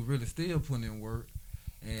the ones who really still put in work.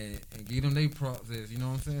 And give them their props as, you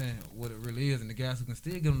know what I'm saying, what it really is. And the guys who can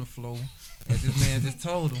still get on the floor, as this man just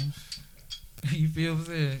told them, you feel what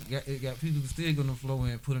I'm saying? Got people who still get on the floor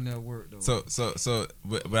and put in that work, though. So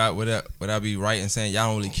would I be right in saying y'all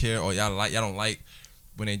don't really care or y'all don't like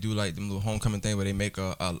when they do like them little homecoming thing where they make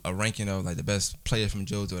a ranking of like the best player from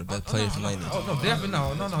Jones or the best player from Laney? Oh, no, definitely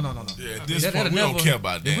no. Yeah, at this point, we don't care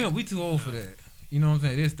about that. We too old for that. You know what I'm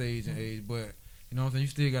saying? This stage and age, but you know what I'm saying? You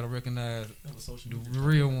still got to recognize the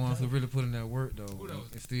real ones who really put in that work, though. Who that was?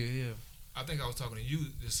 It's still here. I think I was talking to you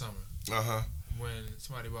this summer. Uh-huh. when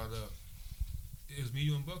somebody brought up, it was me,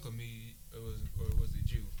 you, and Buck, or was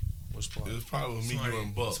it you? Which part? It was probably me, you,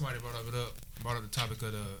 and Buck. Somebody brought up the topic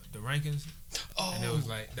of the rankings, Oh, and it was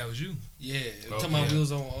like that was you. yeah. Oh, Talking about yeah. we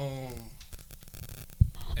was on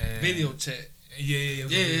And video chat. Yeah, it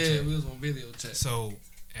was Yeah, on video yeah, chat. we was on video chat. So,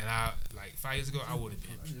 and I like 5 years ago, I would have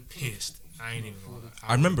been pissed. I ain't even gonna lie.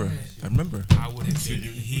 I remember. I would have been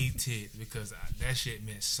heated because that shit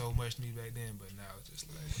meant so much to me back then. But now it's just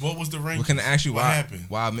like What was the rank? What can I ask you? What Why happened?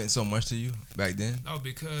 why it meant so much to you back then? no,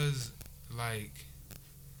 because like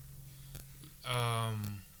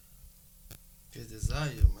His desire,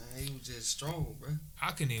 man. He was just strong, bro.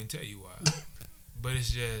 I couldn't even tell you why, but it's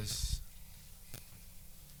just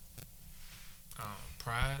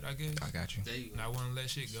pride, I guess. I got you. There you go. Not want to let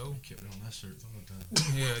shit go. Kept it on that shirt all the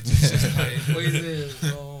time. Yeah, just like What is it?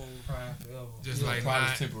 Pride forever. just Yeah, like Pride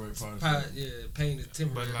not, is temporary. Pride, yeah, pain is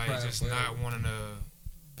temporary. but like pride just forever. not wanting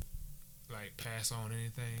to like pass on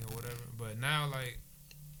anything or whatever. But now like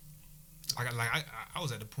I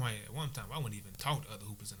was at the point at one time I wouldn't even talk to other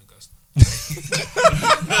hoopers in Augusta.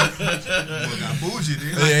 Boy got bougie,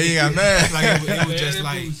 dude. Yeah, he got mad. Like it was just Man,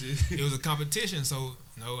 like bullshit. it was a competition, so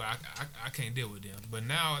no, I can't deal with them. But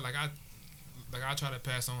now I try to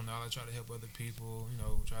pass on knowledge, try to help other people,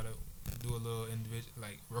 try to do a little individual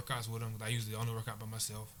like workouts with them. I usually only work out by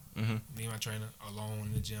myself, Mhm. me and my trainer alone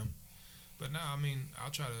in the gym. But now, I mean, I'll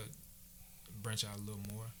try to branch out a little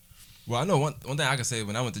more. Well, I know one thing I can say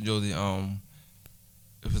when I went to Josie,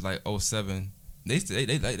 it was like 07.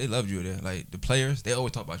 They loved you there. Like the players, they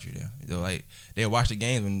always talk about you there. Like they watch the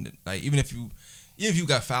games and like even if you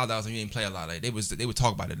got fouled out and you didn't play a lot, like they would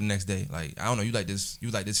talk about it the next day. Like I don't know, you like this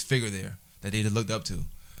figure there that they just looked up to.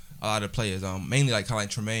 A lot of the players, mainly like kind of like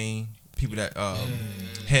Tremaine, people that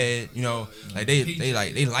head, like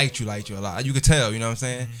they liked you a lot. You could tell, you know what I'm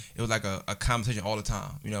saying? It was like a conversation all the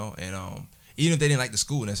time, and even if they didn't like the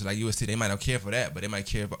school necessarily, like UST, they might not care for that, but they might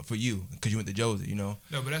care for you because you went to Josie, No,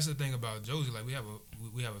 but that's the thing about Josie. Like we have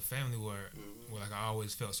a family where like I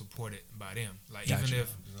always felt supported by them. Like Gotcha.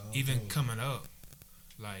 even coming up,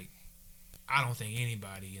 like I don't think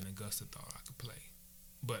anybody in Augusta thought I could play,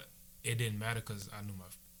 but it didn't matter because I knew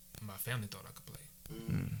my family thought I could play.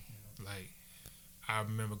 Like I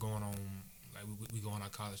remember going on like we go on our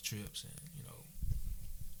college trips and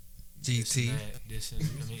GT. this and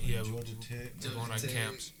I mean yeah Georgia Tech. we go on our Georgia Tech.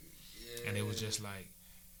 camps and it was just like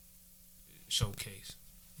showcase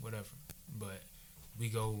whatever. But we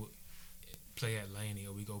go play at Laney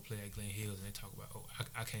or we go play at Glen Hills and they talk about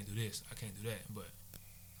I can't do this, I can't do that, but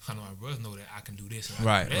I know my brothers know that I can do this. And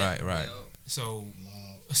I can do that. Right. So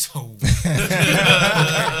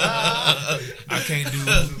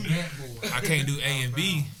I can't do A and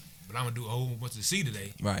B, but I'm gonna do a whole bunch of C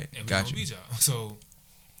today. Right. And we Got gonna you. beat y'all. So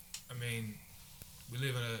I mean, we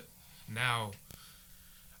live in a now.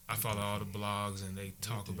 I follow all the blogs and they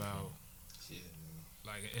talk about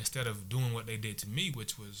like instead of doing what they did to me,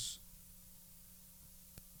 which was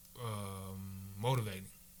motivating.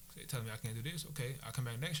 They tell me I can't do this. Okay, I'll come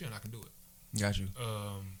back next year and I can do it. Got you.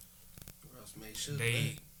 Make sure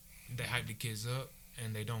They hype the kids up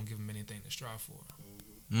and they don't give them anything to strive for.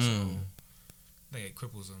 Mm. So I think it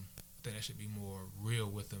cripples them. I think that should be more real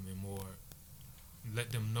with them and more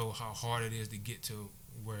let them know how hard it is to get to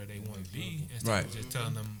where they want to be instead of just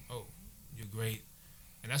telling them, "Oh, you're great."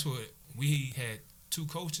 And that's what we had 2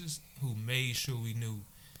 coaches who made sure we knew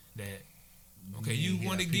that. Okay, you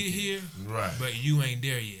want to get here, Right. but you ain't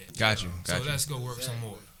there yet. Got you. So let's go work some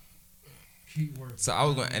more. Keep working. So I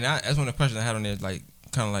was going, and that's one of the questions I had on there, like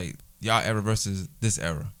kind of like y'all era versus this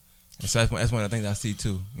era. And so that's one of the things I see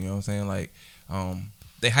too. You know what I'm saying? Like,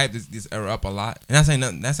 they hype this era up a lot, and that's ain't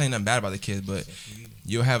nothing bad about the kids, but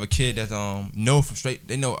you'll have a kid that know from straight,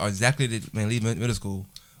 they know exactly that when they leave middle school,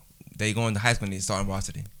 they go into high school and they start in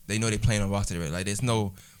varsity. They know they playing on varsity, right? Like there's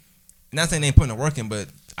no, not saying they ain't putting the work in, but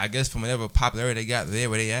I guess from whatever popularity they got there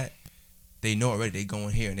where they at, they know already they going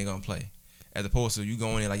here and they gonna play. As opposed to you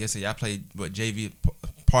going in like yesterday, I played JV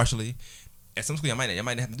partially. At some school, you might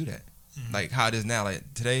not have to do that. Mm-hmm. Like how it is now.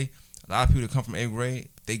 Like today, a lot of people that come from 8th grade,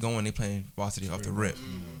 they go and they playing varsity off the rip.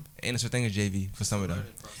 And it's a thing is JV for some of them.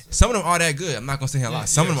 Some of them are that good. I'm not gonna say here a lot.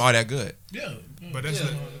 Some of them are that good. Yeah. But that's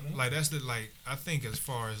I think as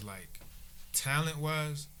far as like talent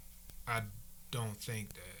wise, I don't think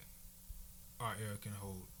that our era can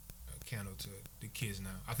hold a candle to the kids now.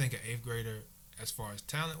 I think an 8th grader, as far as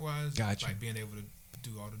talent wise, Gotcha. like being able to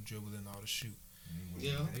do all the dribbling, all the shoot,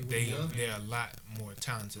 Yeah. they're a lot more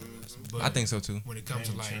talented than us. But I think so too. when it comes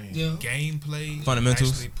to Game like change. Yeah. gameplay,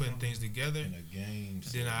 Fundamentals. actually putting things together, In a game.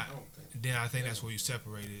 then I think that's where you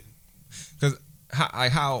separate it. Because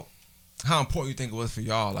how important you think it was for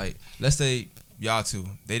y'all? Like, let's say y'all two.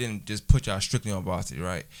 They didn't just put y'all strictly on varsity,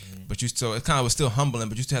 right? But you still, it kind of was still humbling,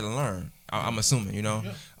 but you still had to learn. I'm assuming, you know,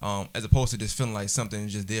 as opposed to just feeling like something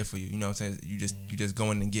is just there for you. You know what I'm saying? You just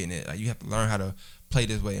going and getting it. Like you have to learn how to play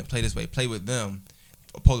this way and play this way. Play with them,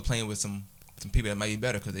 opposed to playing with some people that might be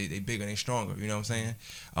better because they bigger and they stronger. You know what I'm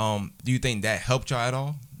saying? Do you think that helped y'all at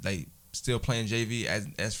all? Like still playing JV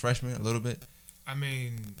as freshmen a little bit? I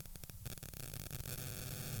mean,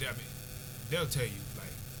 they'll tell you,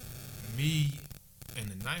 like, me in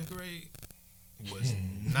the 9th grade was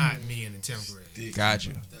not me in the 10th grade. Got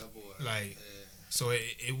you. That boy. Like, so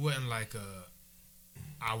it wasn't like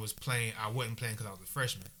I wasn't playing because I was a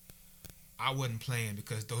freshman. I wasn't playing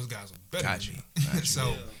because those guys were better Got than you. me. Got you.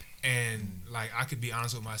 So, and, like, I could be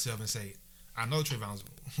honest with myself and say, I know Trayvon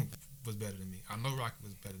was better than me. I know Rocky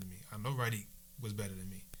was better than me. I know Radic was better than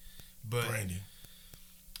me. But, Brandon.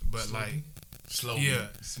 like, Slow. yeah,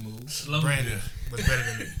 Smooth. Brandon was better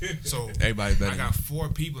than me. So Everybody better. I got 4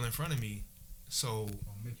 people in front of me. So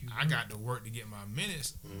I got to work to get my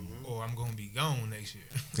minutes, or I'm gonna be gone next year.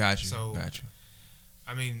 Got you. So Got you.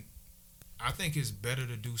 I mean, I think it's better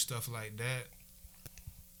to do stuff like that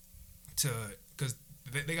because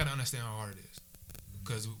they got to understand how hard it is.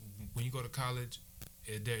 Because when you go to college,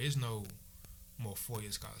 there is no more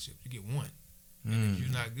 4-year scholarship. You get one. And if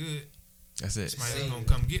you're not good, That's it. somebody else gonna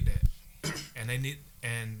come get that. And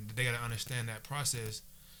they got to understand that process,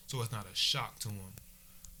 so it's not a shock to them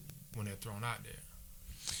when they're thrown out there.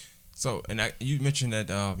 So, and you mentioned that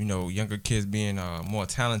younger kids being more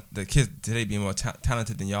talented. The kids today being more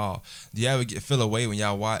talented than y'all. Do you ever feel away when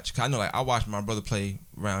y'all watch? Cause I know, like, I watched my brother play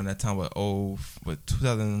around that time with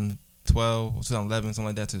 2012 or 2011, something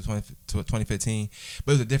like that, to 2015.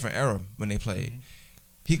 But it was a different era when they played.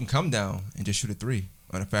 He can come down and just shoot a 3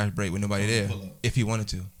 on a fast break with nobody there if he wanted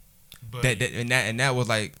to. But That was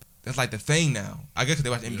like, that's like the thing now. I guess 'cause they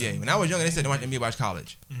watch NBA. When I was younger, they said they watch NBA, watch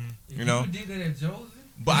college. You know. You did that at Joseph?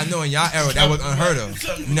 But I know in y'all era that was unheard of.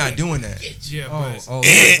 You're not doing that. yeah, but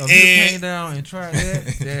If you came down and tried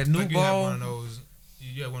that new like you have ball. one of those.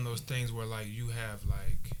 You have one of those things where like you have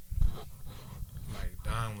like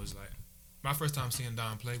Don was like, my first time seeing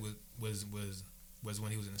Don play was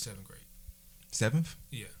when he was in the 7th grade. 7th?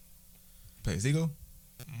 Yeah. Play Zigo?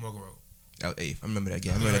 Morgan Road. That was 8th. I remember that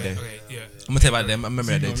game. I remember that day. Okay, yeah. I'm gonna tell you about that. I remember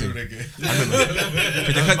that day too. I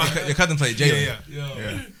remember. 'Cause your cousin played Jalen.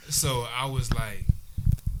 Yeah. So I was like,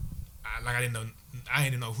 I didn't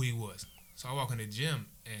know who he was. So I walk in the gym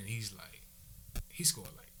and he scored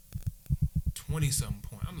like 20-something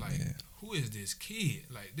points. I'm like, who is this kid?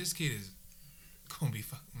 Like, this kid is gonna be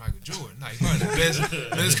fucking Michael Jordan. Like, he's probably the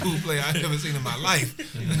best school player I've ever seen in my life.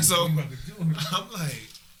 So I'm like,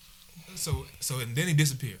 so and then he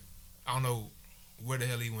disappeared. I don't know where the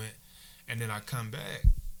hell he went. And then I come back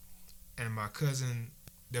and my cousin,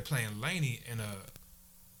 they're playing Laney in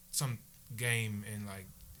some game in like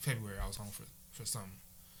February. I was home for something.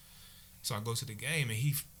 So I go to the game and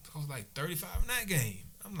he was like 35 in that game.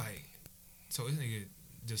 I'm like, so this nigga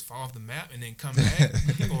just fall off the map and then come back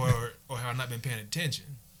or have I not been paying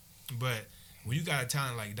attention? But when you got a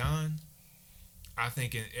talent like Don, I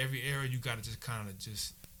think in every era you got to just kind of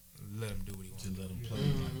just let him do what he wants. Just let him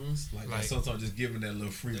play. Like sometimes just giving that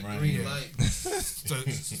little free rein. Green light. So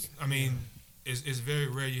I mean, it's very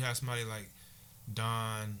rare you have somebody like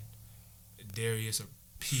Don, Darius, or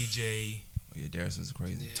PJ, Oh, yeah, Darius is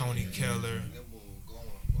crazy. Tony Keller. That boy going,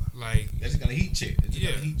 boy. Like, They just got a heat check. They just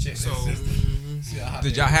got a heat check. So See how hot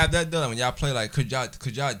Did they y'all are. have that though? When y'all play, like, could y'all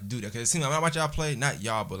do that? Cause it seems like when I watch y'all play, not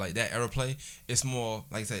y'all, but like that era play, it's more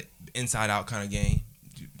like I said, inside out kind of game,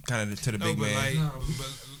 kind of to the no, big but man.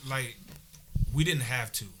 like we didn't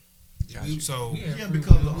have to. Gotcha. So Yeah,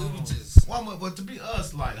 because We were just but to be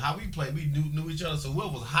us, like how we play, we knew each other. So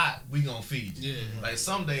whoever was hot, we gonna feed you. yeah. Like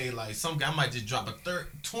some day, like some guy might just drop a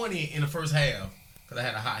 20 in the first half because I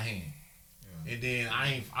had a hot hand, and then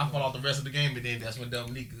I fall off the rest of the game, and then that's when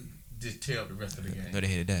Dominique just tear up the rest of the game. No, they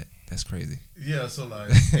hated that. That's crazy. Yeah, so like,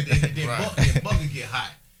 and then Buck could get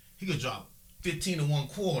hot. He could drop 15 to 1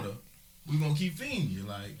 quarter. We gonna keep feeding you,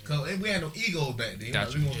 like, cause we had no ego back then.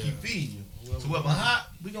 Gotcha. Like, we gonna keep feeding you. So whoever hot,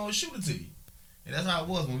 we gonna shoot it to you, and that's how it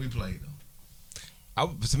was when we played though.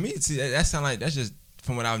 To me, see, that sound like that's just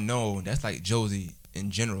from what I know. That's like Josie in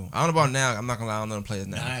general. I don't know about now. I'm not gonna lie. I don't know the players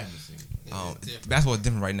now. I haven't seen it. Different. Basketball is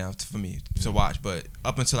different right now for me to watch. But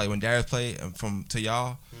up until like when Darius played and from to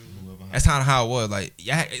y'all, Whoever hot. that's kind of how it was. Like,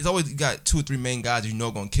 yeah, it's always you got 2 or 3 main guys you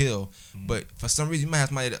know gonna kill. But for some reason, you might have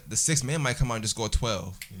somebody the 6th man might come out and just score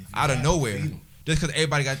 12 out of nowhere, just because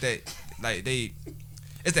everybody got that. Like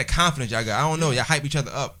it's that confidence y'all got. I don't know. Y'all hype each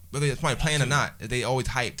other up, whether it's somebody playing or not. They always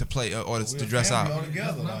hype to play or to dress We're a out. family all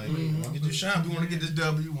together. Like, we want to get you shine. We want to get this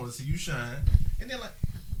W. We want to see you shine. and then like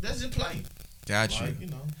that's just play. Got you. Like, you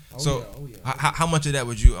know. So, oh yeah. How much of that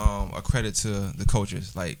would you accredit to the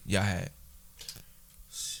coaches like y'all had?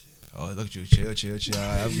 Oh, look at you, chill. I'm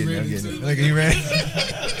getting it. Look, you ready?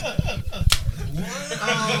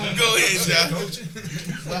 Go ahead, John.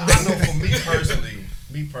 Well, I know for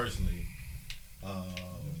me personally,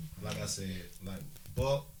 like I said, like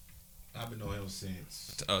Buck, I've been knowing him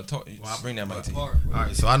since. Bring that mic to you. Park, bro. All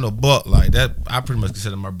right, so I know Buck like that. I pretty much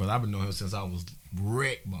consider my brother. I've been knowing him since I was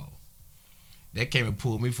wreck ball. They came and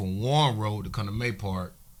pulled me from Warren Road to come to May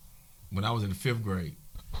Park when I was in the 5th grade.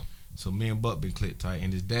 So me and Buck been clicked tight,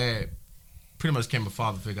 and his dad pretty much became a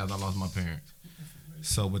father figure after I lost my parents.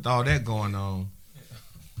 So with all that going on,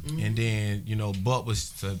 and then you know Buck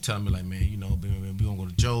was telling me like, man, you know, we gonna go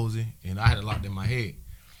to Josie, and I had it locked in my head.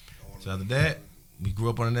 So after that, we grew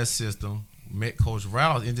up under that system. Met Coach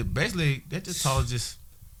Rouse, and basically that just taught us just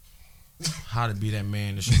how to be that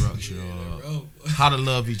man, the structure, how to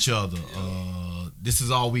love each other. This is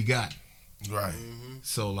all we got. Right.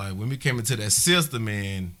 So like when we came into that system,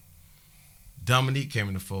 and Dominique came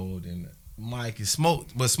in the fold, and Mike and Smoke,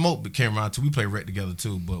 but Smoke came around too. We played rec together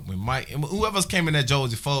too. But when Mike and whoever else came in that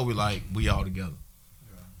Josie fold, we all together.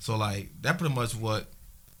 Yeah. So like that pretty much what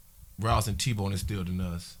Rouse and T-Bone instilled in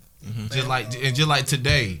us. Just like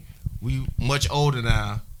today, we much older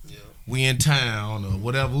now. Yeah. We in town or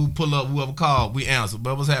whatever. We pull up, whoever called, we answer.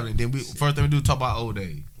 But what's happening? Then first thing we do is talk about old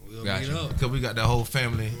days. Gotcha. Because we got the whole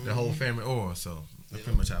family aura. So that's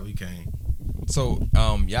pretty much how we came. So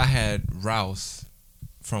y'all had Rouse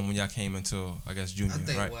from when y'all came into, I guess, junior, I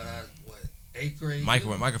think right? what 8th grade.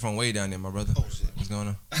 Microphone way down there, my brother. Oh shit. What's going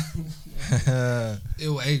on? It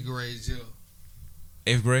was 8th grade, Joe.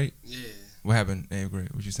 8th grade? Yeah. What happened in 8th grade?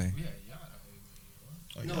 What you saying?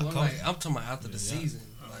 No, I'm talking about after the season.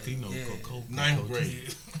 Like, yeah. 9th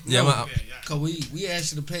grade. Yeah, Cause we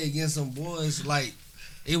actually played against some boys like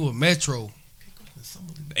it was Metro.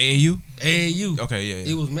 AAU? AAU. Okay,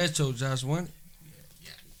 yeah. It was Metro, Josh, wasn't it?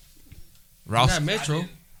 Rouse? Not Metro.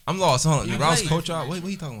 I'm lost. Hold on. You Rouse played. coach y'all? What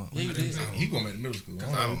you talking about? Yeah, you did. He going back to middle school. No.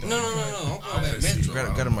 I'm going back Metro.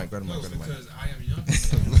 Grab a mic. Because I am young.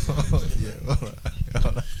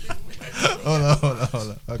 Hold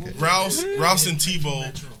on. Okay. Rouse and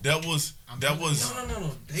T-Bone, that was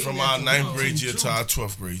No. from our 9th grade year to our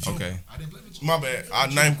 12th grade year. Okay. I didn't play with you. My bad. Our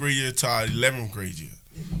 9th grade year to our 11th grade year.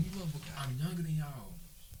 I'm younger than y'all.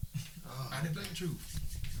 I didn't play with you.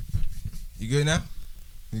 You good now?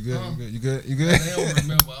 You good? I don't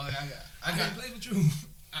remember. I I got play with you.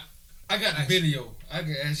 I got the video. I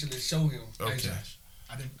can actually show him. Okay. Josh,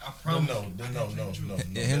 I No. promise. him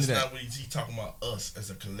That's that. not what he's talking about. Us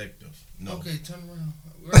as a collective. No. Okay, turn around.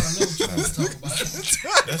 Well, I know what you want to talk about.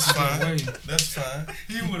 That's fine. That's fine.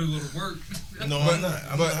 You want to go to work. No, I'm not.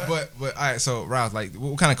 I'm not. But all right. So Rouse, like,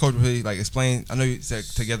 what kind of coach was he? Like, explain. I know you said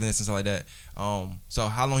togetherness and stuff like that. So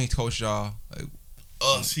how long he coached y'all? Like,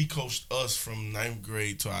 He coached us from 9th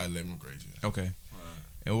grade to our 11th grade year. okay.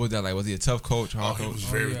 And what was that like? Was he a tough coach? Hard He coach? was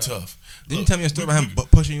very tough. Didn't you tell me a story about him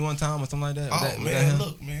pushing you one time or something like that? Was that him?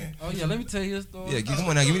 Look, man. Oh yeah, let me tell you a story. Yeah, come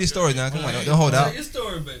on now. Give me the story now. Come on. Don't hold out. Tell your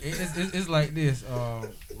story, baby. It's like this.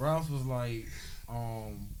 Rouse was like,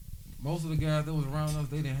 most of the guys that was around us,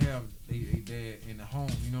 they didn't have their dad in the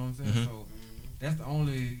home. You know what I'm saying? So that's the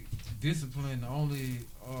only discipline, the only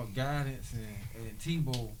guidance and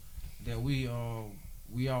T-Bone that we all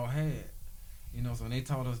had. You know, so they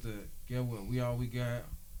taught us to get what we got.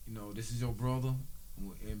 You know, this is your brother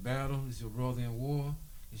in battle. This is your brother in war.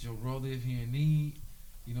 It's your brother if he in need.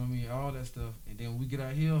 You know what I mean? All that stuff. And then when we get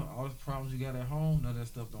out here, all the problems you got at home, none of that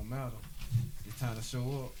stuff don't matter. It's time to show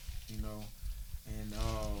up. You know,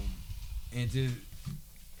 and just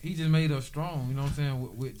he just made us strong. You know what I'm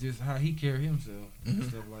saying? With just how he carried himself and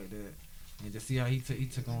stuff like that, and just see how he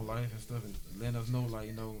took on life and stuff, and letting us know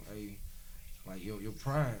like like your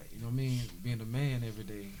pride. You know what I mean? Being a man every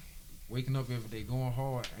day. Waking up every day, going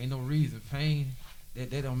hard, ain't no reason. Pain,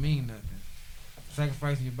 that don't mean nothing.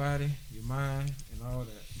 Sacrificing your body, your mind, and all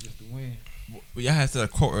that just to win. Well, y'all had said a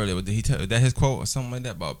quote earlier. Did he tell that his quote or something like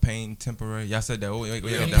that about pain temporary? Y'all said that.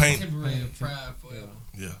 Pain temporary and pride forever.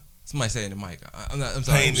 Yeah. Somebody say it in the mic. I'm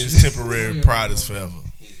sorry. Pain is temporary, pride is forever.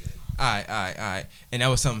 All right. And that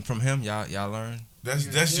was something from him. Y'all learned. That's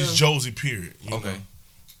just Josie. Period. You Okay.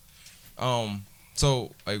 know?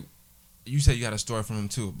 So like, you said you got a story from him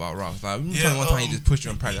too about Rouse. Like, you Yeah, told me one time he just pushed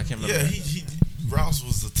you in practice. I can't remember. Yeah, that. he Rouse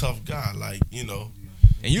was a tough guy. Like, you know.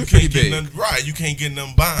 And you pretty can't get big. nothing, right? You can't get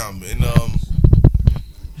nothing by him. And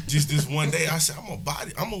just this one day, I said, I'm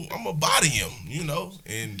gonna body him. You know.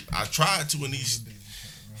 And I tried to, and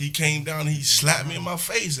he came down, and he slapped me in my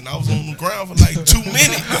face, and I was on the ground for like 2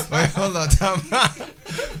 minutes. Wait, hold on, time.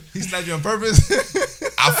 He He slapped you on purpose.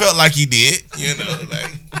 I felt like he did,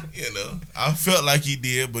 I felt like he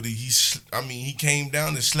did, but he came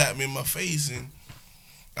down and slapped me in my face, and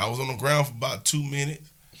I was on the ground for about 2 minutes.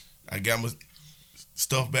 I got my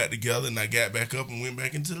stuff back together, and I got back up and went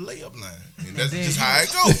back into the layup line, and that's just how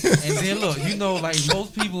it goes. And then look, like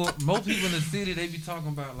most people in the city, they be talking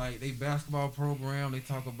about like they basketball program. They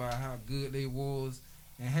talk about how good they was,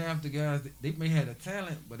 and half the guys they may have the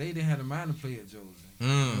talent, but they didn't have the mind to play at Josie. You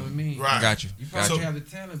know what I mean? Right. Got you. You probably have the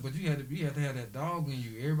talent, but you had to have that dog in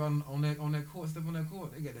you. Everybody on that court, step on that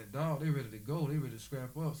court, they got that dog. They ready to go. They ready to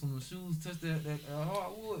scrap up. So when the shoes touch that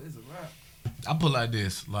hardwood, it's a wrap. I put it like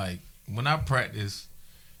this: like when I practice,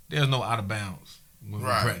 there's no out of bounds. When we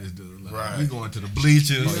practice, dude. Like, we going to the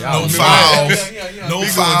bleachers. No fouls. No We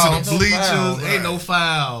fouls. going to the bleachers. fouls. Ain't no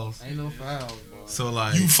fouls. Ain't no fouls, bro. So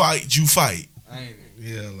like, You fight. Ain't it?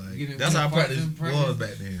 yeah, like Get it- that's how practice practice in practice. was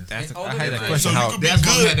back then. That's Oh, I had that so question. you How could be That's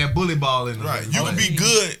when we good. had that bully ball in. Right. You can be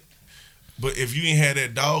good, but if you ain't had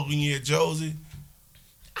that dog in you at Josie,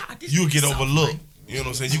 you'll get overlooked. You know what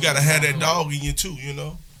I'm saying? You got to have that dog in you too,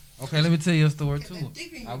 Okay, let me tell you a story too.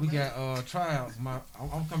 We got tryouts.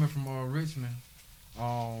 I'm coming from Richmond.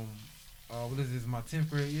 What is this? My 10th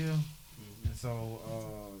grade year, and so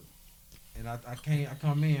and I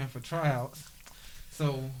come in for tryouts.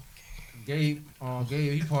 So Gabe,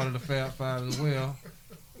 he part of the Fab Five as well,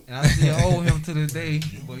 and I still owe him to this day.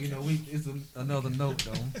 But it's another note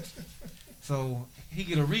though. So he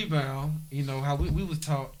get a rebound. How we was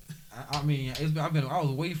taught. I was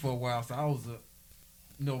away for a while, so I was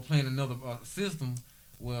playing another system.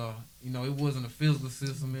 Well, it wasn't a physical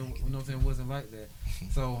system. It wasn't like that.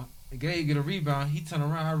 So Gabe get a rebound. He turn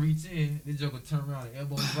around. I reach in. This joker turn around and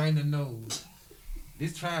elbow me right in the nose.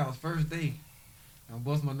 This trial's first day. I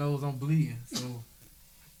bust my nose. I'm bleeding. So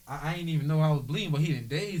I ain't even know I was bleeding, but he didn't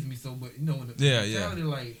daze me. So, but when the mentality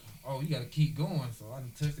like, oh, you got to keep going. So I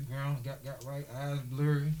done touched the ground. Got right. Eyes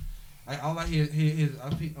blurry. All I hear is I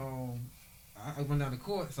went down the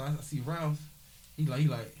court. So I see Rouse. He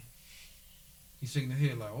shaking his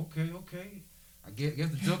head like, okay. I guess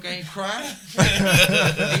the joke ain't crying.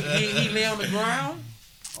 he lay on the ground.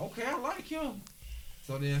 Okay, I like him.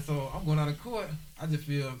 So I'm going out of court. I just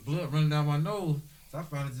feel blood running down my nose. So I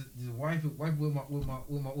finally just wipe it with my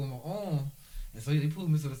arm. And so they pulled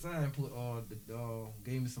me to the side and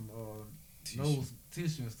gave me some nose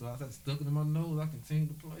tissue and stuff. I stuck it in my nose. I continued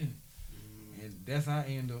to play. And that's how I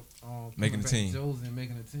ended up Making the team. Josie and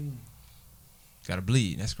making the team. Gotta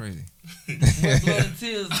bleed. That's crazy. Sweat, blood, and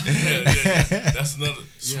tears. Yeah. That's another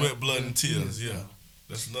sweat, blood, and tears. Yeah,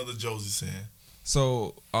 that's another Josie saying.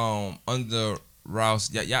 So under Rouse,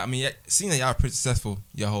 seeing that y'all pretty successful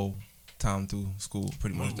your whole time through school,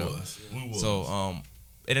 pretty much. We was. So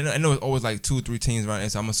and I know it's always like 2 or 3 teams around there.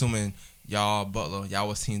 So I'm assuming y'all Butler, y'all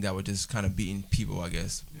was teams that were just kind of beating people, I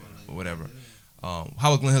guess, or whatever. How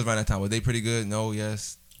was Glen Hills around that time? Were they pretty good? No,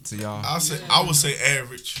 yes. To y'all, I would say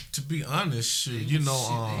average. To be honest, shit,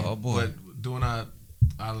 oh boy. But during our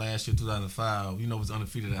last year, 2005, we was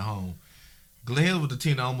undefeated at home. Glen Hills was the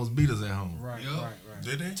team that almost beat us at home. Right.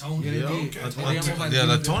 Did they? Tony. Yeah, they did.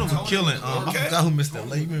 The Tony was killing. I forgot who missed that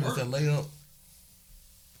lay. You remember that layup?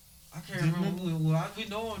 I can't remember who we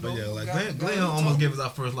know. But yeah, Glen Hills almost gave us our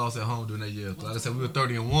first loss at home during that year. Like I said, we were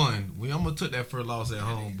 30-1. We almost took that first loss at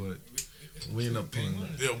home, but we ended up playing.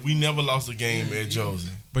 Yeah, we never lost a game at Josie.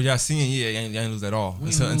 But y'all senior year, y'all ain't lose at all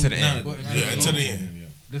until the end. Until the end.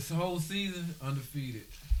 This whole season undefeated.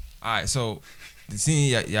 All right, so the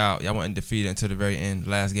senior y'all went undefeated until the very end,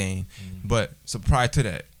 last game. But so prior to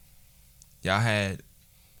that, y'all had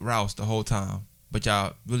Rouse the whole time, but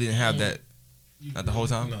y'all really didn't have that. Not the whole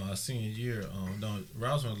time. No, our senior year.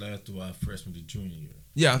 Rouse went last through our freshman to junior year.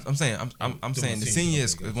 Yeah, I'm saying I'm saying the senior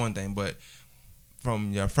is one thing, but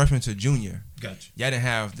from your freshman to junior, Gotcha. Y'all didn't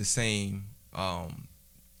have the same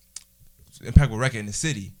impactful record in the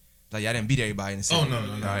city. Like y'all didn't beat everybody in the city. Oh no.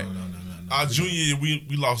 Our junior year,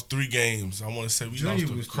 we lost 3 games. I want to say we lost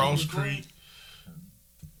to Cross Creek.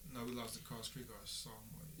 No, we lost to Cross Creek our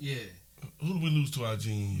sophomore Yeah. Who did we lose to our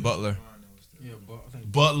junior year? Butler. Yeah,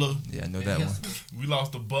 Butler. Yeah, I know that one. We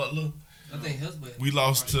lost to Butler. I think Hillsborough. We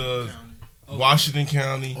lost to Washington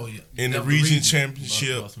County in the region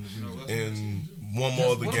championship and one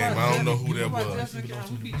more other game. I don't know who that was.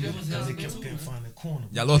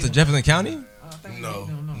 Y'all lost to Jefferson County? No.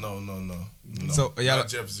 So y'all not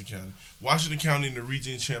Jefferson County. Washington County in the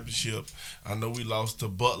region championship. I know we lost to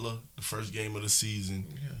Butler the first game of the season.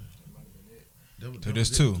 So there's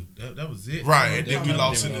 2. That was it. Right, and then we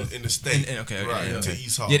lost in the state. Okay. To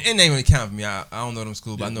East Hall. Yeah, the end ain't really count for me. I don't know them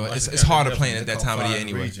schools, but I know it's harder playing at that time of the year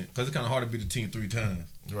anyway. Because it's kind of hard to beat a team 3 times.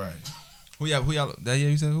 Right. Who y'all? That year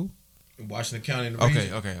you said who? Washington County in the Okay,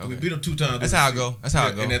 region. okay. We beat them 2 times. That's how I go. That's how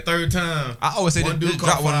I go. And that third time, I always say one this dude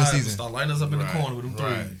drop caught one in the 5 season. Start lighting us up in the Right, corner with them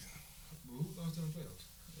right. threes. Who lost in the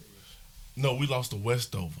playoffs? No, we lost to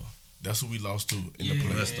Westover. That's who we lost to in the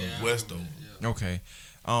playoffs. Westover. Okay.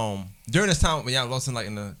 During this time when y'all lost in like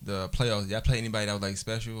in the playoffs, y'all play anybody that was like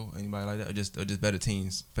special, anybody like that, or just better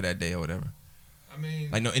teams for that day or whatever? I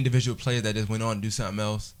mean, Like no individual players that just went on to do something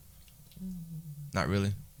else. Not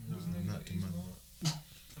really. who's the nigga not that too East much. Lawn?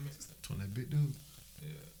 I mean, From that big dude.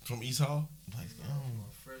 From East Hall? Like, my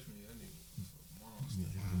freshman year, that nigga was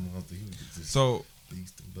a monster. he was just So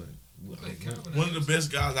beast, but Like, Calvin One of the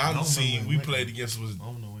best guys I I've don't seen know we when- played against was I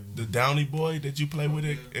don't know. the Downey boy that you played with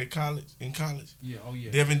at college. In college, Yeah. Oh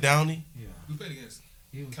yeah. Devin Downey. Yeah. We played against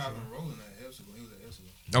He was Calvin tough. Rowland at Epsilon. He was at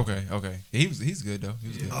Epsilon. okay. Yeah, he's good though. He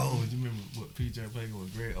was good. Oh, you remember what PJ played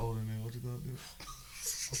with Greg Oden and what you gonna do?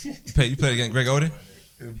 You played against Greg Oden?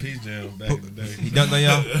 And Peach Jam back in the day. He dunked on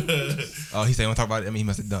y'all? Oh, he said he want to talk about it. I mean, he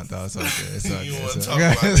must have dunked though. So it's okay. You don't want to It's talk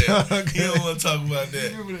okay. about that. You don't want to talk about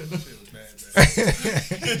that. Shit was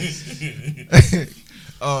bad.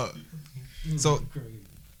 So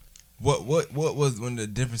what was one of the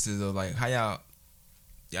differences of like how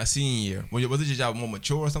y'all senior year? Was it just y'all more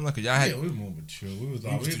mature or something? Cause y'all had Yeah, we were more mature. We was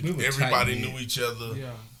all we were Everybody tight-knit. knew each other.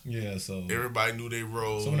 Yeah. Yeah, so Everybody knew their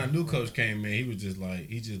role. when our new coach came in, he was just like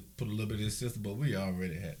he just put a little bit of his system, but we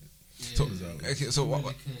already had it. So, okay, so Really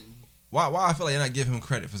why couldn't. I feel like you're not giving him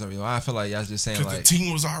credit for some reason? Why I feel like y'all just saying Because like the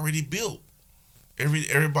team was already built.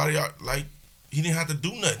 Everybody like he didn't have to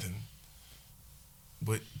do nothing.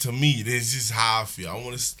 But to me, that's just how I feel. I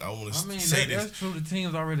want to I mean, say this. that's true. The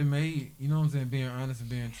team's already made. You know what I'm saying? Being honest and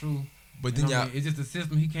being true. but You then know what I y'all mean? It's just the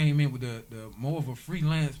system he came in with the more of a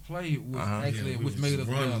freelance play, which actually we which was made us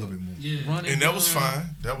run a better. little bit more. Yeah. Running And that was gun, fine.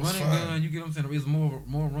 That was running fine. gun, you get what I'm saying? It's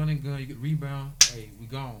more running gun. You get rebound. Hey, we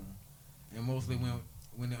gone. And mostly when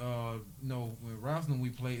when Ralston we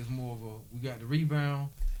play, it's more of a we got the rebound.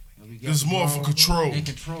 And we got It's the more for ball control. and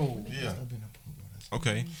control. Yeah.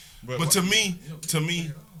 okay. But to me,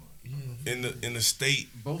 in the state,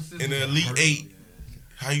 Both systems in the are Elite hurt. Eight,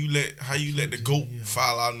 how you let the GOAT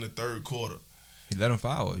foul out in the third quarter? He let him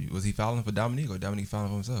foul. Was he fouling for Dominique or Dominique fouling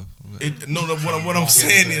for himself? What I'm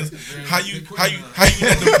saying is how you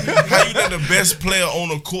let the best player on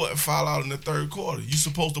the court foul out in the third quarter? You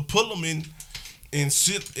supposed to pull him in and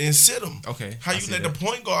sit him. Okay. How I you see let that. the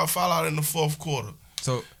point guard foul out in the fourth quarter?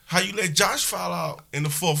 So How you let Josh foul out in the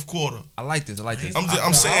fourth quarter? I like this.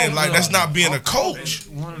 I'm saying like that's not being a coach.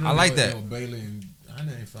 One of them I like boys- that. Bailey and I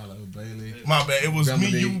didn't foul out with Bailey. My bad. It was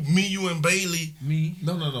Dominique. me, you, and Bailey. Me.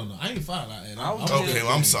 No. I ain't foul out. And I was I'm Okay, just-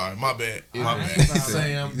 well, I'm sorry. My bad. My I bad. ain't foul out.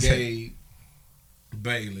 Sam, Gabe,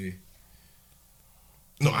 Bailey.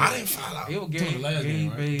 No, I didn't foul out. It was the game, last game,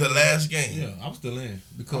 right? Bailey. The last game. Yeah, I was still in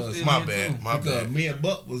because still My in, bad. too. My because bad. me and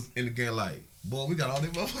Buck was in the game like, boy, we got all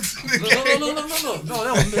these motherfuckers in the game. No,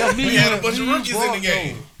 that was me. We had a bunch of rookies in the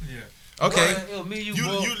game. okay. It was me, you,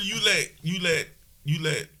 You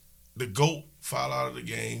let the GOAT foul out of the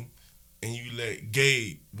game, and you let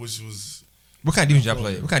Gabe, which was What kind of defense y'all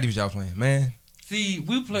play? What kind of defense y'all playing, man? See,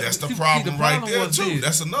 we play. that's the see, problem the right problem there was too. this.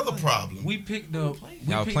 That's another problem. We picked up.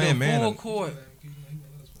 Y'all We picked playing up man. full court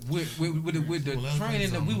with the training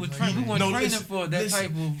that we were training. We weren't No, training listen, for that listen.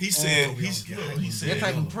 type of. He said that said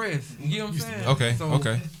type of press. You get what I'm saying? Okay. So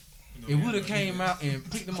Okay. If we'd have came out and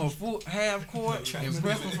picked them up full half court and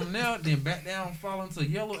pressed them from there, then back down, falling to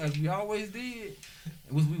yellow as we always did,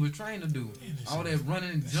 it was we were trained to do. All that running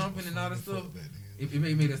and jumping and all that stuff, it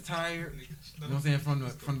made us tired. You know what I'm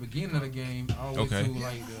saying? From the beginning of the game, all the way Okay. to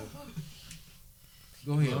like the.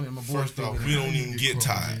 Go ahead. I mean, my boy First off, we don't even get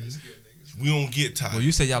tired. We don't get tired. Well,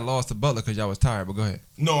 you said y'all lost to Butler because y'all was tired, but go ahead.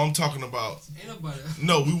 No, I'm talking about. Ain't nobody.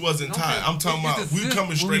 No, we wasn't Okay, tired. I'm talking it's about the we system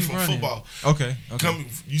coming straight we from running. football. Okay.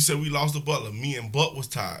 You said we lost to Butler. Me and Buck was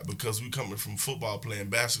tired because we coming from football playing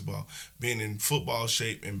basketball. Being in football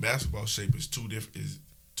shape and basketball shape is two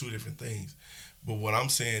different things. But what I'm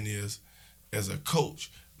saying is, as a coach,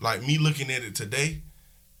 like me looking at it today,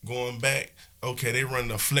 going back, okay, they run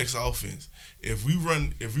the flex offense. If we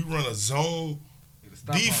run a zone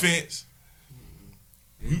defense,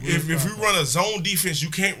 if we run a zone defense, you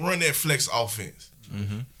can't run that flex offense.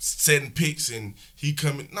 Setting picks and he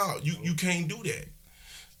coming. No, you can't do that.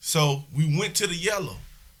 So we went to the yellow,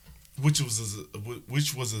 which was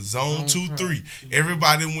a zone 2-3.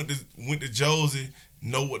 Everybody went to Josie.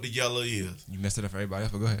 Know what the yellow is. You messed it up for everybody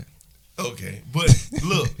else, but go ahead. Okay, but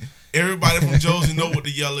look, everybody from Josie know what the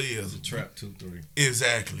yellow is. Trap 2-3.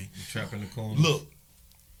 Exactly. Trap in the corner. Look,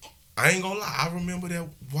 I ain't gonna lie. I remember that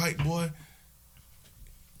white boy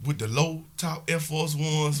with the low top Air Force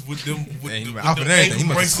Ones with them with Hey, the, with out the for everything. He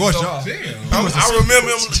ankle must braces have on. scorched y'all. I remember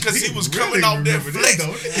him because he was coming off that flex.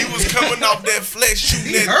 He was coming off that flex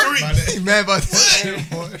shooting that three. He mad about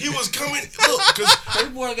that. He was coming. Look, because That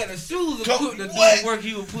boy got the shoes Come- equipped to do what? the work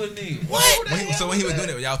he was putting in. what? So when he was doing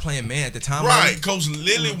it, y'all playing man at the time? Right, Coach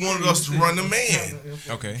Lilly wanted us to run the man.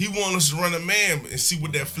 Okay. He wanted us to run the man and see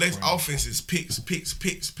what that flex offense is. Picks.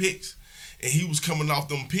 And he was coming off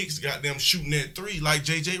them picks, goddamn shooting that three like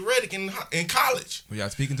J.J. Redick in college. Were y'all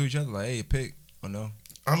speaking to each other like, hey, pick or no?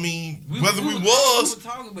 I mean, We whether we were was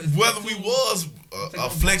talking, but a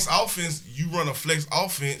flex offense, you run a flex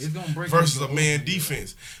offense It's gonna break versus us a man over.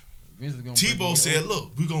 defense. Vince is gonna break Tebow it said, over.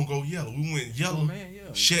 look, we're going to go yellow. We went yellow, Oh, man,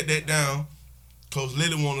 yeah. shut that down. Coach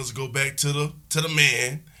Lilly wanted us to go back to the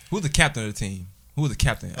man. Who was the captain of the team? Who was the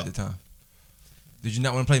captain at the time? Did you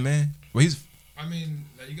not want to play man? Well, he's I mean,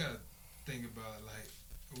 like, you gotta think about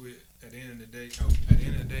like at the end of the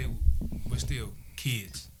day, we're still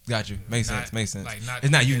kids. got you. Makes Not- sense. Makes sense. Like, not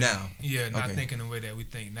It's not you thinking- now. Yeah, not Okay. thinking the way that we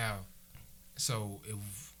think now. So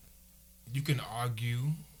if you can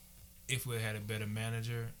argue if we had a better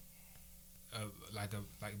manager,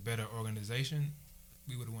 like better organization,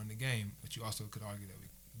 we would have won the game. But you also could argue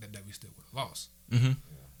that we still would have lost. Mm-hmm.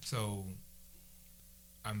 So,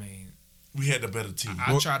 I mean, We had the better team.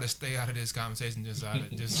 I try to stay out of this conversation just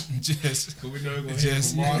We know we're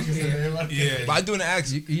just yeah. But I do want to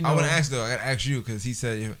ask you. You I want to know- ask though. I got to ask you because he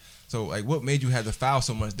said. So like, what made you have to foul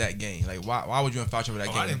so much that game? Like, why would you foul over that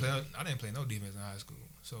Oh, I game? didn't play no defense in high school.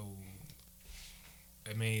 So,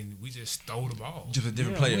 I mean, we just stole the ball. Just a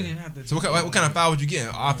different Yeah, we player. didn't have to So what kind of foul would you get?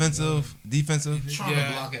 Offensive, defensive? Trying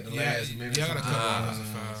to block at the last minute. Yeah, I got a couple sometimes.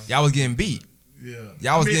 offensive fouls. Y'all was getting beat. Yeah.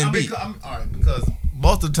 Y'all was getting beat. All right, because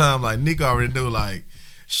most of the time, like, Nick already knew, like,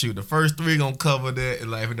 shoot, the first three gonna cover that, and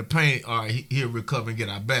like, if in the paint, all right, he'll recover and get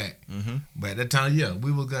our back. Mm-hmm. But at that time, yeah,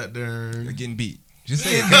 we was got there. They're getting beat. Just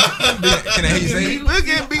say it. Can I hear you say it? We'll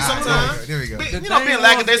get beat sometimes. There we go. But, The you know, thing being was,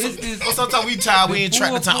 lackadaisical. Or sometimes we tired, we ain't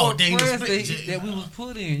track the time. Oh, full dang, court the press split. that we was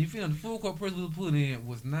put in. You feel the full court press we was put in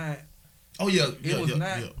was not. Oh, yeah. It was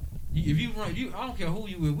not. If you run, I don't care who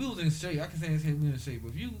you were. We was in shape. I can say this here, we in shape. But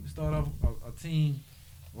if you start off a team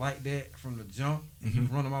like that from the jump, and you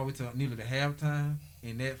run them all the way to nearly the halftime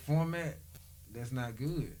in that format, that's not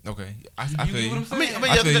good. Okay. I You feel get what you. I'm saying?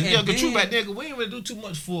 I feel you. Yeah, the And truth then- back there, 'cause we ain't really do too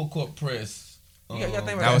much full court press. You gotta think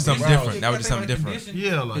about That was something condition. different. You That was gotta just think something about the different.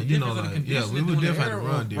 condition- Yeah, like, the you know, difference of the like, yeah, we condition were during the different era to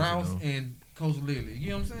run of different, Rouse though. and Coach Lilly. You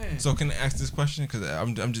know what I'm saying? So can I ask this question? Because I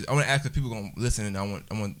want to ask the people gonna listen, and I want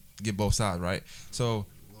to get both sides right. So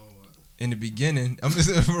in the beginning, I'm just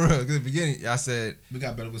for real. 'Cause in the beginning, I said We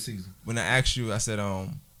got better with season. when I asked you, I said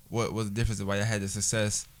what was the difference of why y'all had the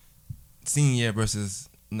success senior year versus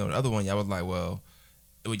the other one? Y'all was like, well,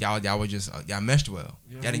 y'all were just y'all meshed well.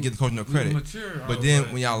 Yeah, Y'all didn't give the coach no we were credit. mature, But all then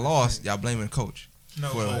right. when y'all lost, y'all blaming the coach. No,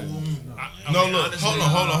 For- No, look, hold on.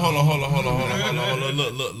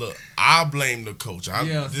 Look. I blame the coach. They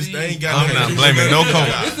ain't got I'm nothing not to do blaming with no that.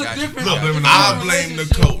 coach. It's a Gotcha. different. Look, it's a I different blame the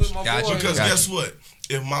relationship coach. with my Gotcha. boy. Because Gotcha. guess what?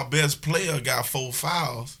 If my best player got 4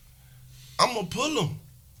 fouls, I'm gonna pull him.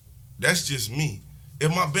 That's just me. If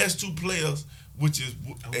my best 2 players, which is,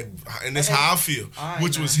 and that's how I feel, Alright,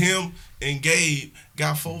 which was him and Gabe,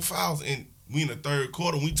 got 4 fouls, and we in the third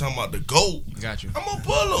quarter, we talking about the GOAT, Got you. I'm gonna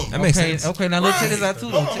pull him. That makes Okay, sense. okay. Now let's check this out too.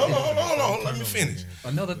 Hold though. on. Let me finish.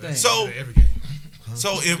 Another thing. So every game.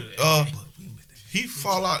 if he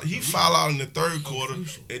foul out in the third quarter,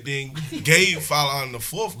 and then Gabe foul out in the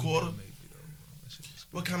fourth quarter.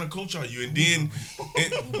 What kind of coach are you? And then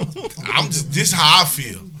I'm just this how I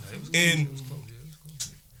feel. And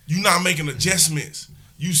you not making adjustments.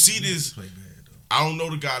 You see this. I don't know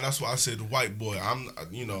the guy. That's why I said the white boy. I'm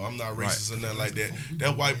not racist or nothing like that.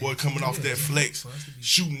 That white boy coming off that flex,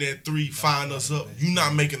 shooting that 3, firing us up. You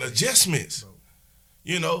not making adjustments.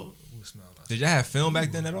 You know. Did y'all have film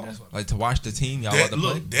back then at all? Like to watch the team y'all about to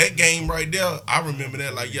play? Look, that game right there, I remember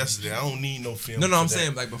that like yesterday. I don't need no film. No, for I'm that.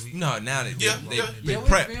 saying like now that Yeah, they yeah, we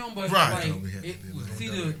prep. film, but Right. like,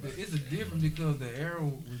 it's a different because the era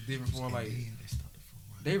was different for like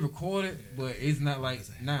they recorded, but it's not like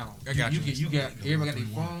now. I got you. You got everybody got their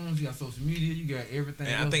phones, you got social media, you got everything.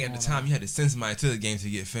 And I else think at the going time on. you had to send somebody to the game to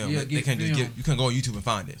get film. Yeah, They get can't just film. you couldn't go on YouTube and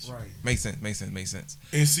find it. Right. Makes sense.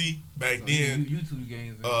 And see, back So, then, YouTube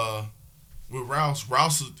games. with Rouse,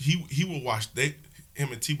 he would watch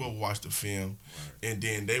him and Tebow would watch the film, and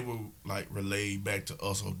then they would like relay back to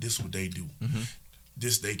us. Oh, this what they do. Mm-hmm.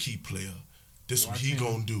 This they key player. This what Watch he him,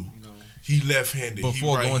 gonna do. you know. He left-handed.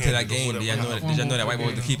 Before he going to that right-handed, or game, did y'all whatever. know that white boy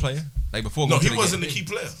was the key player? Like before No, going he to the wasn't game. the key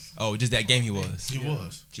player. Oh, just that game he was. He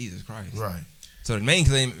was Jesus Christ. right. So the main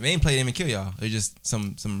play didn't even kill y'all. It was just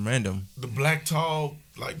some random. The black tall,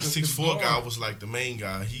 like the 6'4" guard. guy was like the main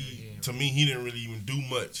guy. To me, he didn't really even do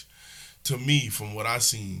much. To me, from what I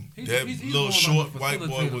seen, He's little more short like a white boy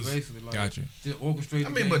facilitator, was. basically, like, Got you. just orchestrate. I the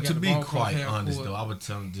mean, game, but got to the be ball across quite half honest court. though, I would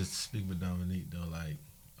tell him just speak with Dominique though. Like,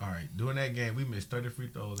 all right, during that game, we missed 30 free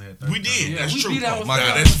throws and had 30 We did. Yeah, That's we true. beat our Nah,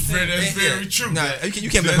 side. that's very true. Nah, you can't be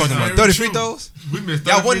That's talking about very 30 true. free throws. We missed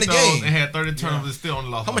 30 Y'all won free the throws game. and had 30 turnovers and still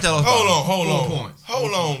only lost. How much by y'all lost? Hold 4 on. points.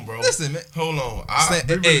 Hold on, bro. Listen, man. Hold on. Hey,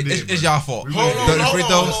 really did, it's bro. y'all fault. We Hold really on, did. 30 free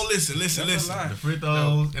hold throws. on. Listen. That's a lie. The free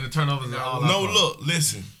throws and the turnovers are all No, our fault. look,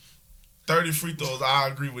 listen. 30 free throws, I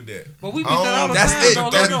agree with that. But we beat I don't that all the want That's time. it. the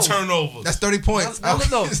though. 30 No. turnovers. That's 30 points. No,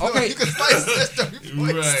 okay. You can slice it. That's 30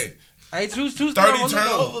 points. Right. Hey, true 30 story.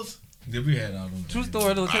 turnovers? Yeah, we had all them. True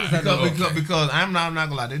story. Though. Check this out. Because- though. Because I'm not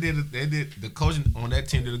gonna lie, they did the coaching on that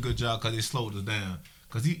team did a good job because they slowed us down.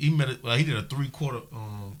 Because he did a 3/4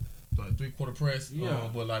 3/4 press. Yeah.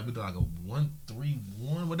 But like we did like a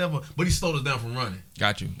 1-3-1 whatever. But he slowed us down from running.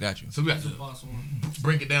 Got you. So we got to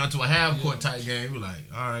break it down to a half court type game. We're like,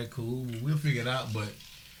 all right, cool, we'll figure it out. But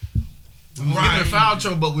we were getting in foul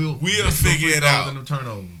trouble, but we'll figure it out. And the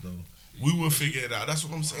turnovers though. We will figure it out. That's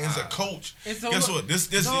what I'm saying. As a coach, And so guess look- what? This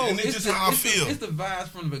No, and it's just how I feel. It's the vibes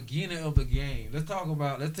from the beginning of the game. Let's take it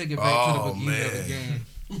back to the Oh, beginning of the man. game.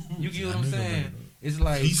 You get what I'm saying? It's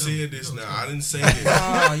like He said this now. I didn't say this.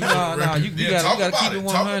 Nah, you Yeah, talk gotta about keep it. it Talk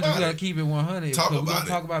 100. about We gotta it. keep it 100. Talk So about we're gonna it.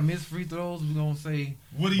 talk about missed free throws. We're gonna say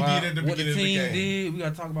What he about did at the what beginning the of the team game. did. We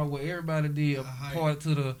gotta talk about what everybody did, part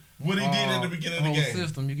to the What he did at the beginning of the whole game.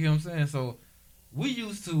 system. You get what I'm saying? So we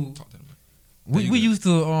used to Talk to them. we used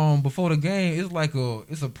to before the game.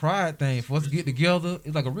 It's a pride thing for us to get together.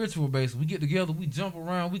 It's like a ritual basis. We get together, we jump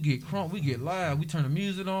around, we get crunk, we get live, we turn the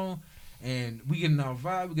music on, and we get in our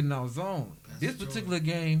vibe, we get in our zone. This particular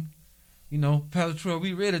game, you know, Palatro,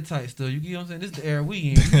 we ready tight still. You get what I'm saying? This is the era we in.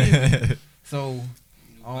 You get me? So,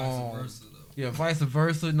 yeah, vice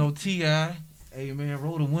versa. No T.I. Hey man,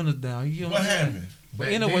 roll the windows down. You get what What I'm saying? happened? But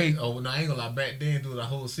Back anyway, then, I ain't gonna lie. Back then, through the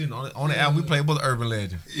whole season, on the album we played was Urban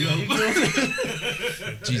Legend. yeah, you get what I'm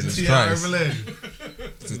saying? Jesus T.I. Christ. Urban Legend.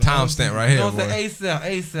 It's a timestamp right You here, know what I'm boy.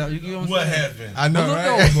 saying? ASAP. You get what I'm What saying? happened? I know, But look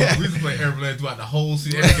right? though, We used to play Urban Legend throughout the whole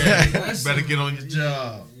season. Every game. Better get on your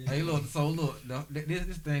job. Hey, look. So look,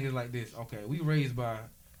 this thing is like this. Okay, we raised by,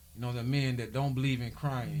 you know, the men that don't believe in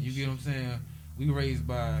crying. You get what I'm saying? We raised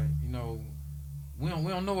by, you know, we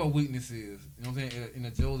don't know what weakness is. You know what I'm saying? In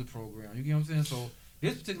the Josie program. You get what I'm saying? So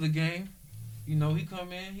this particular game, you know, he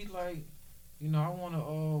come in, he like, you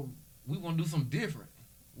know, we want to do something different.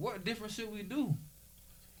 What different should we do?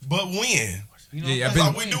 But when? You know, Yeah, what I'm Like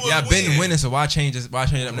been, we saying? do y'all it been when? winning, so why change it? Why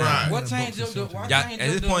change it up now? Right. What change up the? Why Y'all- change at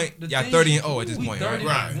up this the- point, the y'all team? 30-0 at this We point, right?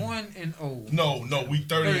 31 and 0. No, we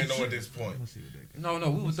 30-0 at this point. No,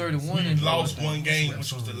 we were 31 We and lost one game,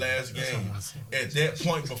 which was the last game. At that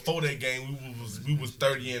point, before that game, we was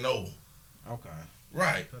 30-0. Okay.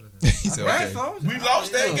 Right. He said, Right, okay. so We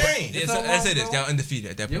lost that game. Yeah, so let's say this. Y'all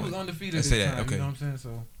undefeated at that It point. was undefeated Let's this say that, time, okay. you know what I'm saying?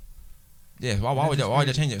 So Yeah, why would y'all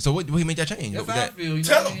change it? So what made y'all change? that's What, how I that, feel. You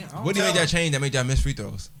Tell know him. what I mean? what made y'all change that made y'all miss free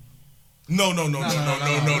throws? No. no.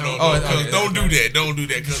 Oh, okay. Don't do that. Don't do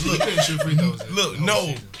that. Cause look, couldn't shoot free throws. look,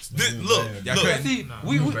 no. Look. Y'all But couldn't. see,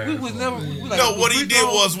 we was never. We like, No, what he free did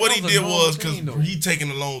throws, was that a normal team, though. because he taking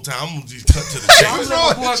a long time. I'm gonna just cut to the chase.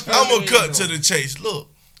 I'm gonna cut to the chase. Look,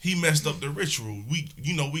 he messed up the ritual. We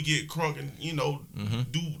get crunk and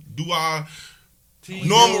do our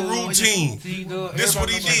normal routine. This what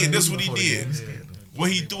he did. This what he did.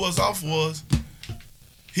 What he threw us off was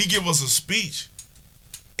he give us a speech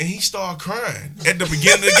and he started crying at the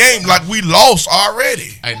beginning of the game like we lost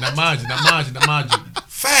already. Hey, now mind you.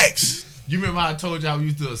 Facts. You remember how I told y'all we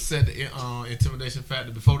used to set the intimidation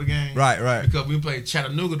factor before the game? Right. Because we played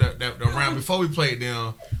Chattanooga that round before we played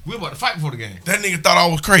them. We were about to fight before the game. That nigga thought I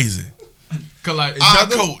was crazy. Cause like Our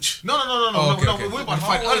coach. No. Oh, okay, okay. We were about to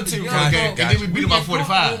fight the other team before Gotcha, the game, and gotcha. then we beat them by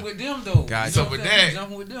 45. With them though. Gotcha. So with that,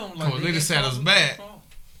 jumping with them, Coach Liddy sat us back.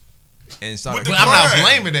 And started With the But I'm not crying.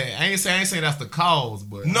 blaming that. I ain't saying that's the cause,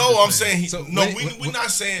 but No, I'm saying So no. when- We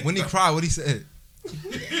not saying when he cried, what he said?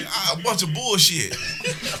 a bunch of bullshit.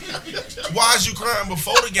 Why is you crying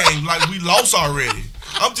before the game? Like we lost already.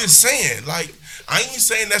 I'm just saying. Like I ain't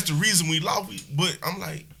saying that's the reason we lost. But I'm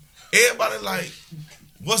like everybody like,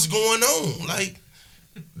 what's going on? Like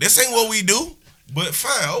this ain't what we do. But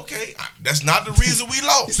fine, okay. That's not the reason we He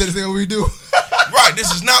lost. said, "This ain't what we do." Right.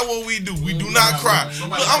 This is not what we do. We do not cry.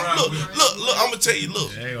 Look. I'm gonna tell you.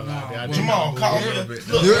 Look. Jamal, call me. Look. He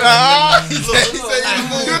Look. said,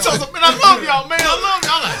 you told some man, I love y'all, man. I love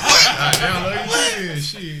y'all. Like,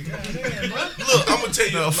 Look, I'm gonna tell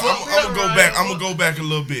you. I'm gonna go back. I'm gonna go back a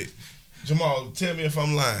little bit. Jamal, tell me if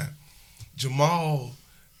I'm lying. Jamal,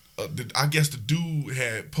 I guess the dude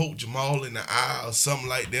had poked Jamal in the eye or something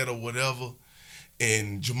like that or whatever,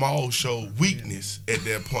 and Jamal showed weakness at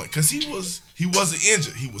that point because he wasn't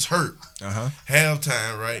injured, he was hurt.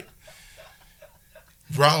 Halftime, right?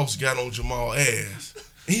 Rouse got on Jamal's ass,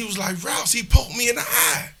 and he was like, "Rouse, he poked me in the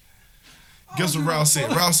eye." Guess what Rouse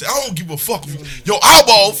said? Rouse said, "I don't give a fuck if your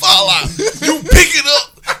eyeball fall out. You pick it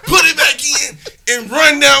up, put it back in, and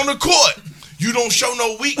run down the court. You don't show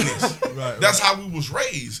no weakness." That's how we was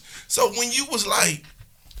raised. So when you was like,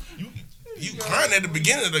 you crying at the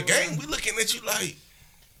beginning of the game, we looking at you like,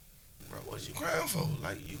 bro, what you crying for?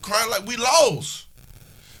 Like, you crying like we lost.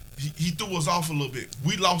 He threw us off a little bit.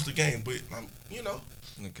 We lost the game, but, you know.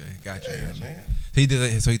 Okay, gotcha. Yeah, man. He did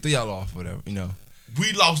that, so he threw y'all off, whatever, you know.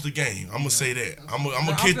 We lost the game. I'm gonna say that. I'm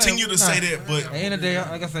gonna continue to say that. But at the end of the day,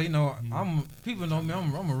 like I said, you know, people know me.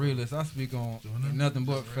 I'm a realist. I speak on nothing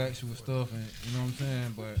but factual stuff, and you know what I'm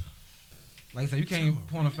saying. But like I said, you can't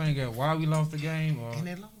point a finger at why we lost the game or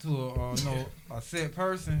to a set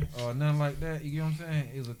person or nothing like that. You get what I'm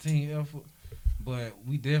saying? It was a team effort, but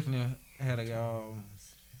we definitely had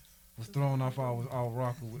was thrown off our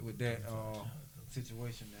rocker with that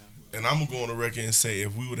situation now. And I'm gonna go on the record and say,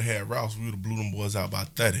 if we would have had Rouse, we would have blew them boys out by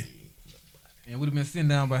 30. And we'd have been sitting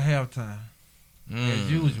down by halftime, as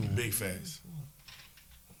usual. Big facts.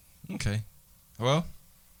 Okay. Well,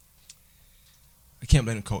 I can't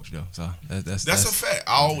blame the coach though. So that's a fact.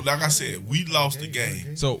 Like I said, we lost the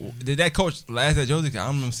game. So did that coach last at Josie? I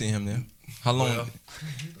don't remember seeing him there. How long? Well,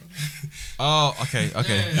 oh, okay.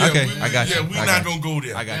 I got you. Yeah, we're not gonna go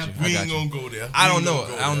there. I got you. We ain't gonna go there. I don't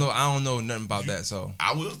know nothing about that. So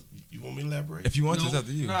I will. You want me to elaborate? If you want to, it's up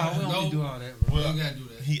to you. Nah, we don't do all that, bro. We gotta do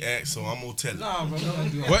that. He asked, so I'm gonna tell him. Nah, bro, we don't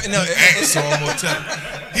do all What? that. No, He asked, so I'm gonna tell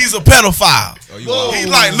him. He's a pedophile. Oh, you are. He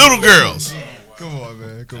like little girls. Come on,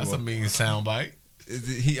 man. Come That's a on. mean soundbite. Is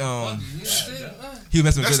it, he That's was messing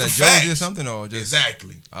with That's Josie at the Josie or facts. something, or just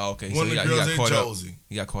Exactly. Oh, okay. One So of the he girls got at caught up. Josie.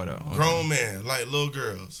 He got caught up. Okay. Grown man, like little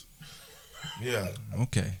girls. Yeah,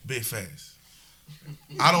 Okay. big facts.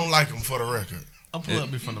 I don't like him for the record. I'm pulling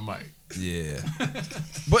up me from the mic. Yeah.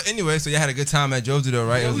 But anyway, so y'all had a good time at Josie though,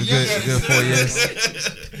 right? It was a good 4 years.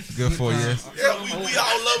 Good 4 years. Yeah, we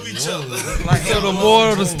all love each other. Like, So the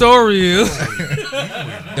moral of the story is,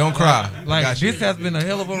 Don't cry. like Got you. this has been a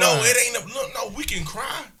hell of a No, ride. it ain't. No, we can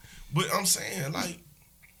cry, but I'm saying like,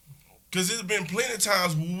 cause there's been plenty of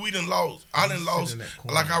times where we done lost. I done lost.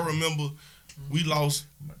 Like I remember, we lost.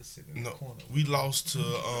 No, we lost to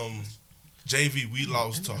JV. We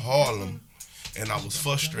lost to Harlem, and I was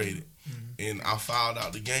frustrated, and I fouled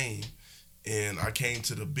out the game, and I came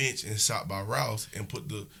to the bench and sat by Rouse and put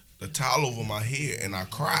the towel over my head, and I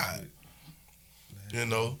cried. You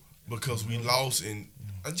know, because we lost, and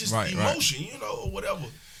just Right, emotion, you know, or whatever.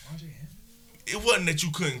 It wasn't that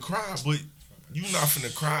you couldn't cry, but you not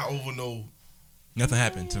finna cry over no. Nothing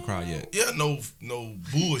happened to cry yet. Yeah, no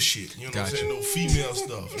bullshit. You know what I'm Gotcha. saying? No female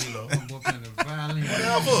stuff. You know, Whooping the violin.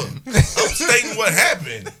 whatever. I'm stating what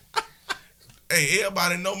happened. Hey,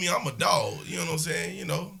 everybody know me. I'm a dog. You know what I'm saying? You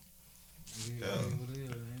know.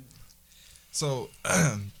 So,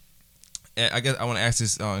 I guess I want to ask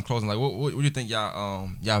this in closing. Like, what do you think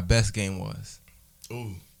y'all best game was?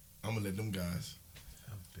 Ooh, I'm gonna let them guys.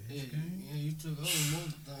 yeah, you took over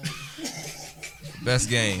most things. Best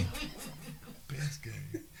game.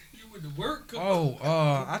 You with the work? Oh,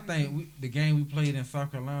 I think the game we played in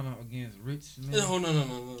South Carolina against Richmond.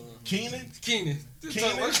 No. Keenan? Keenan.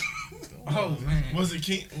 Keenan? Oh man. Was it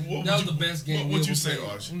Keenan? That was the best game What we you ever say, played.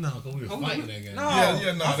 Archie? No, because we were fighting that game. No.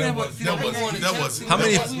 Yeah, no, I'm saying, but see, that wasn't. How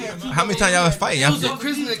many times y'all was fighting? It was Y'all, a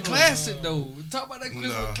Christmas classic though. Talk about that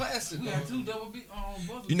Christmas Nah. classic. We Though. had two double beat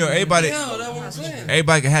buzzers. you know, everybody Yeah, that's what I'm saying.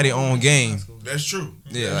 can have their own game. That's true.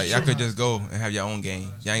 Yeah, like y'all could just go and have your own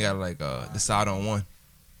game. Y'all ain't gotta like decide on one.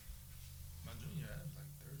 My junior had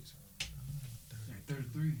like 30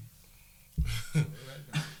 something.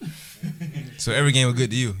 33. So every game was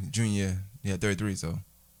good to you, junior. You had 33, so.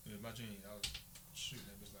 Yeah, my junior, I was shooting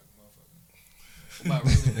that bitch like a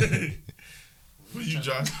motherfucker. About real. For you,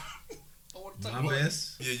 Josh. My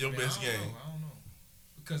best? Yeah, your best I game. don't know.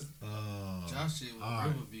 Because Josh shit was All right.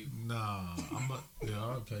 Riverview. Nah,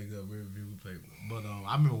 I play good. Riverview, we play. But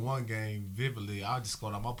I remember one game vividly. I just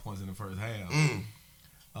scored all my points in the first half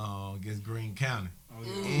against Greene County. I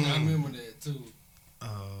remember that too.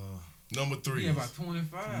 Number He 3. had about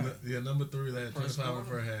 25. Yeah, number 3 last First 25 in the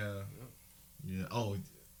quarter? first half. Yeah. Oh,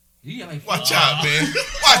 He had like Watch out, man.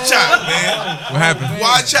 Watch out, man. What happened?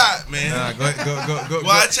 Watch out, man. Nah, go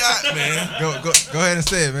Watch out, man. go ahead and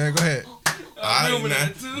say it, man. Go ahead. All right,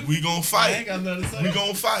 now we gonna I ain't fight. got nothing to say. We gonna I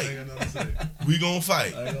ain't fight. got nothing to say. We gonna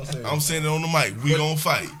fight. I ain't gonna say. I'm saying it on the mic. We gonna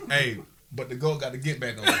fight. Hey, but the goat got to get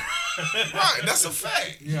back on. Right, that's a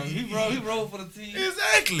fact. Yeah, he rolled for the team.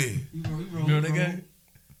 Exactly. He rolled Remember for that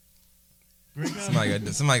the game?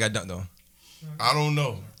 Somebody got dunked on. I don't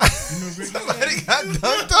know. Somebody got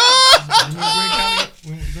dunked on.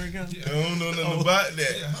 Green County? I don't know nothing about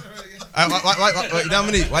that. Why,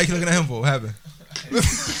 Dominique, why you looking at him for? What happened?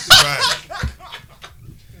 Right.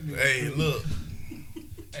 Hey, look.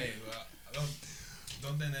 Hey,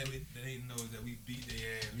 don't think they didn't know that we beat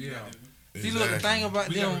their ass. Yeah. See, look, the thing about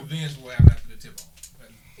We got them. revenge for what happened after the tip off.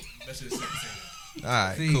 Let's just say that. All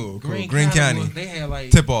right, See, cool. Green County. They had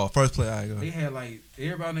like Tip off. First play. All right, go. They had like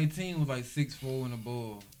everybody on their team was like 6'4" and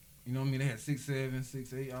above. You know what I mean? They had 6'7",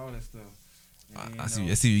 6'8", all that stuff. And, I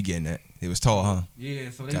see you getting that. It was tall, huh? Yeah,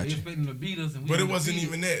 so they Gotcha. expecting to beat us, and we But it wasn't undefeated.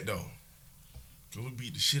 even that though. Cause we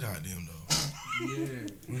beat the shit out of them though. Yeah.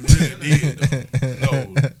 We really did though.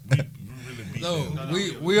 No, we really beat No,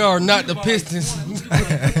 them. we are not the Pistons.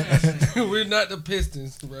 We're not the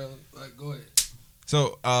Pistons, bro. Like, go ahead.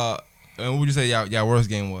 So, and what would you say y'all worst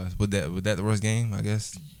game was? Was that the worst game? I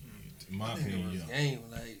guess. In my opinion, yeah. Game,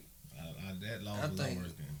 like, That loss I was our think-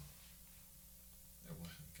 worst game.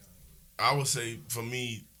 I would say for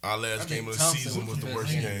me, our last I game think of the Thompson season was was the the best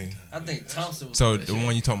worst game. game. I think Thompson was So the the best.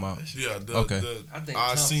 one you talking about? Yeah, Okay. I think our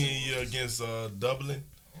Thompson senior was year the against Dublin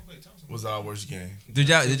was our worst game. Did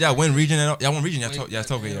y'all win region at all? Y'all won region. Y'all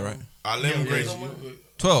told me, right? Our 11th grade.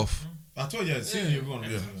 12. I told you, senior, we're going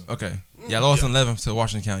to Okay. Y'all lost 11 to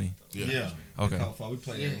Washington County. Yeah. Okay. We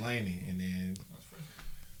played in Yeah. Laney, and then,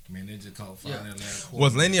 man, they just caught fire in that last quarter.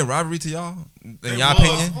 Was Laney a rivalry to y'all? In It y'all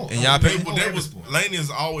was. opinion? In y'all opinion? That was Laney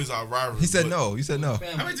is always our rivalry. He said but- no. You said no.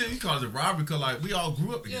 family. How many times you call it a robbery? Because, like, we all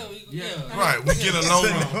grew up Yeah, together. yeah. Right, we get along.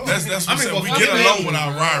 That's what I I'm mean, saying. well, We fuck get it, along man. with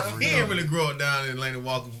our rivalry. He though. didn't really grow up down in Laney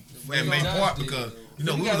Walker and May Josh Park did, because, though. you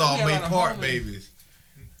know, We we got- was all we got May a lot of Park homies. babies.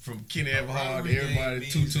 From Kenny Everhard to Rivalry everybody, game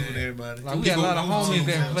Tutu means and that- everybody. Like we got a lot of homies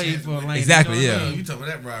that played for Lane. Exactly, you know what I yeah. mean? You talking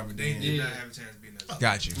about that robbery? They then. did Yeah. not have a chance of beating us.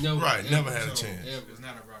 Got you. No, Right, never had a So, chance. It was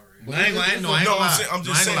not a robbery. No, I ain't gonna No, lie. I'm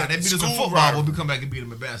just saying, They beat us in school football, rivalry. but we come back and beat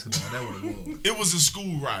them in basketball. That what it was. It was a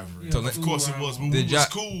school rivalry. Yeah, Of course it was. But we Did was y'all-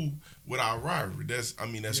 cool with our rivalry. That's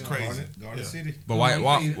crazy. Garden Yeah. City. But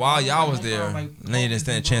while y'all was there, Laney didn't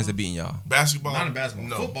stand a chance of beating y'all. Basketball? Not in basketball.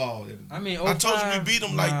 No. Football. I mean, I told you we 05, beat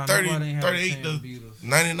them like nah, 30, nobody had a 38 chance to beat us.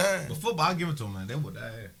 99. But football, I give it to them, man. They would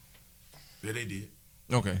die. Yeah, they did.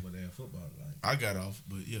 Okay. But they had football, like. I got off,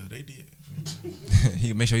 but yeah, they did.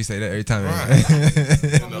 He make sure he say that every time.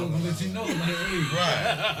 Right. I'm gonna let you know, like,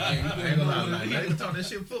 hey, I ain't gonna lie. Like, they talk that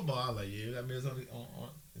shit football. I was like, yeah, that means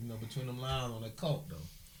on between them lines on that court though.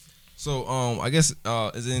 So I guess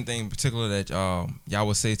is there anything in particular that y'all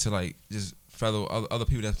would say to like just fellow other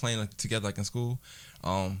people that's playing like, together like in school?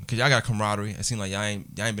 Cause y'all got camaraderie. It seems like y'all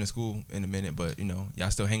ain't been in school in a minute, but you know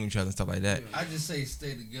y'all still hang with each other and stuff like that. I just say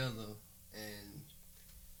stay together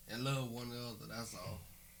and love one another. That's all.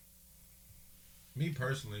 Me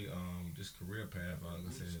personally, just career path. Like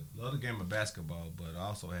I said, love the game of basketball, but I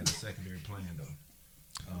also had a secondary plan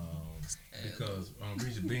though. Because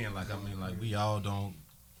reason being, like we all don't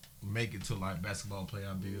make it to like basketball, pay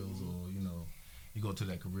our bills, or you know, you go to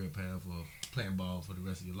that career path of playing ball for the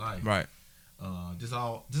rest of your life. Right. Just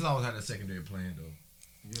always had a secondary plan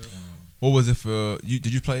though. Yeah. What was it for you?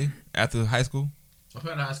 Did you play after high school? I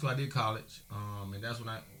played in high school. I did college, and that's when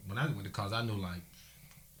I went to college. I knew like,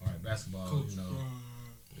 all right, basketball.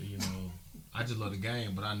 You know, I just love the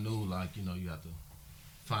game, but I knew like you know you have to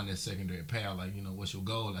find that secondary path. Like you know, what's your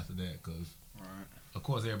goal after that? Because of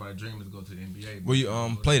course everybody dreams to go to the NBA. Where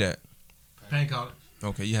you played at? Payne College.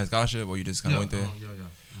 Okay, you had scholarship or you just kind of went there?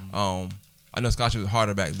 Yeah. I know scholarship was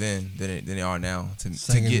harder back then than they are now to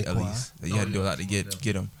Singing get the at choir. least. You had to do a lot to get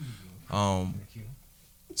them. Thank you.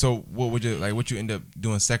 So what you end up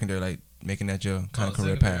doing secondary, like making that your kind of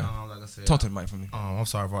career Secondary, path? like I said, Talk to the mic for me. I'm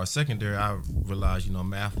sorry, for our secondary, I realized you know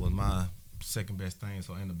math was my second best thing,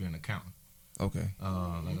 so I ended up being an accountant. Okay.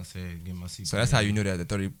 Like I said, getting my CPA. So that's how you knew that the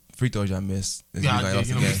 30 free throws y'all missed is Yeah, you like I lost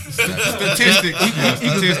did, the you know, game.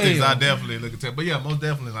 statistics. I definitely look at that. But yeah, most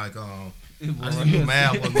definitely like I just knew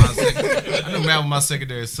math was my I knew math was my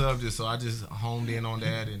secondary subject, so I just honed in on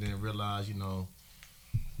that and then realized you know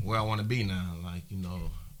where I want to be now, like you know,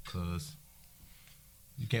 cause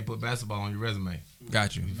you can't put basketball on your resume.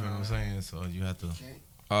 Got you. You feel what I'm saying? So you have to.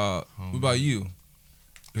 What about you?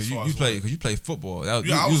 Cause As you, far you as play what? because you play football. That was,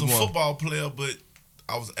 Yeah, I you was a more, football player, but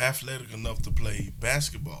I was athletic enough to play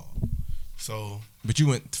basketball. So but you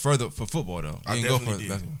went further for football though. You I didn't go for definitely did.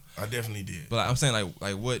 basketball. I definitely did. But like, I'm saying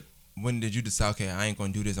like when did you decide? Okay, I ain't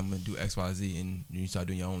gonna do this. I'm gonna do X, Y, Z, and you start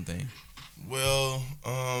doing your own thing. Well,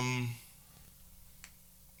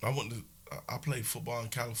 I played football in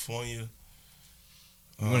California.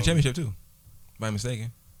 You won a championship too, if I'm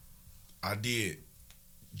mistaken. I did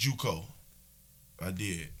JUCO. I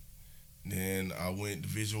did. Then I went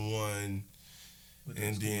Division One,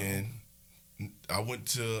 and then I went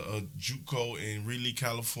to a JUCO in Greeley,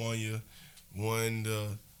 California. We won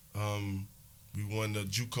the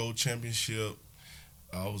JUCO championship.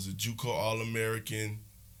 I was a JUCO All-American,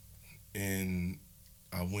 and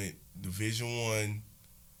I went Division One.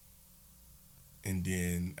 And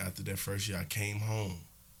then after that first year, I came home.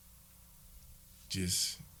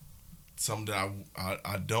 Just something that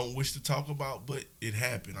I don't wish to talk about, but it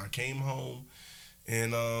happened. I came home,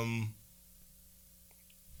 and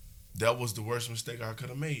that was the worst mistake I could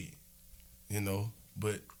have made,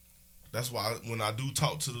 But that's why when I do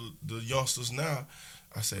talk to the youngsters now,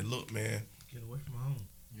 I say, look, man. Get away from home.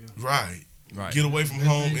 Yeah. Right. Right. Get away from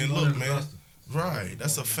home and look, man. Augusta. Right.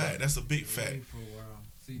 That's a fact. That's a big fact. For a while.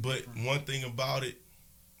 See But different. one thing about it,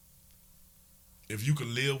 if you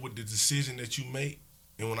can live with the decision that you make,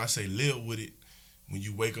 and when I say live with it, when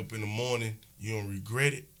you wake up in the morning, you don't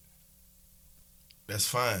regret it, that's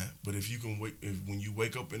fine. But if you can when you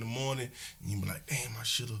wake up in the morning and you be like, damn, I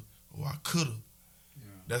shoulda or I coulda,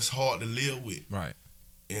 that's hard to live with. Right.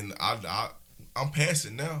 And I'm past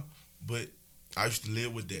it now, but I used to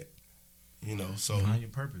live with that, So Find your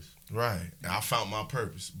purpose. right, and I found my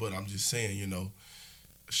purpose. But I'm just saying,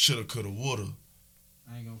 shoulda, coulda, woulda.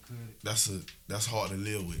 I ain't gonna cut it. That's hard to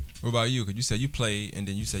live with. What about you? Because you said you played, and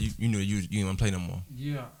then you said you knew you didn't want to play no more.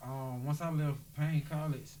 Yeah. Once I left Payne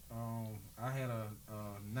College, I had a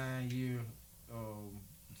 9-year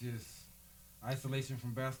just isolation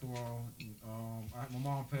from basketball. My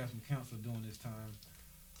mom passed from cancer during this time.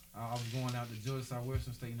 I was going out to Georgia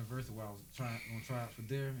Southwestern State University where I was trying out for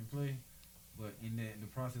there and play. But in the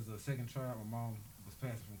process of the second tryout, my mom was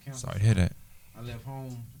passing from cancer. Sorry to hear that. I left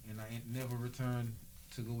home and I never returned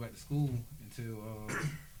to go back to school until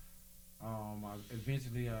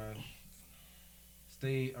eventually I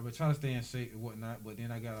would try to stay in shape and whatnot, but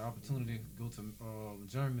then I got an opportunity to go to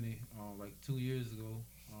Germany like 2 years ago.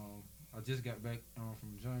 I just got back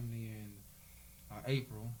from Germany in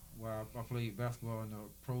April, where I played basketball in the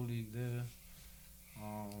pro league there.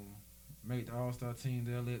 Made the All-Star team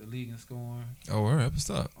there, led the league in scoring. Oh, all right. What's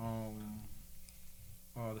up?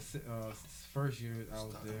 The first year I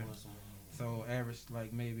was there, so averaged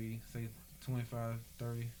like maybe say 25,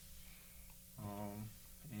 30.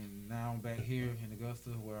 And now I'm back here in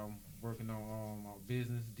Augusta where I'm working on my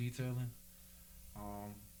business detailing.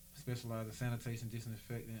 Specialized in sanitation,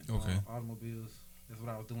 disinfectant, Okay. automobiles. That's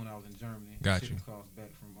what I was doing. I was in Germany. Got Shipping you. costs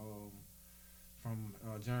back from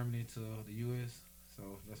Germany to the U.S. So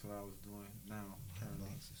that's what I was doing now currently.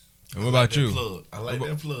 And what about That you? plug. I like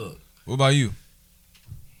that plug. What about you?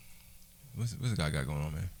 What's the guy got going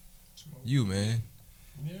on, man? You, man.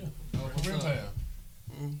 Yeah. Oh, what's Career up? path.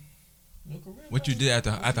 Mm. No career What you path. did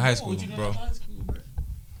after high school, What you did bro? after high school, bro?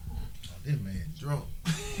 This man drunk.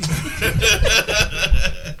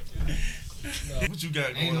 What you got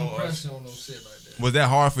Ain't going no on? pressure on no shit like that. Was that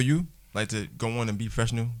hard for you, like to go on and be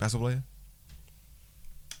professional basketball player?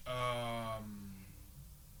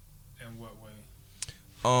 In what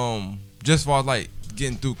way? Just far as like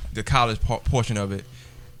getting through the college portion of it,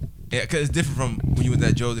 yeah, cause it's different from when you was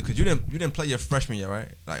at Georgia. Cause you didn't play your freshman year, right?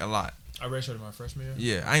 Like a lot. I redshirted my freshman year.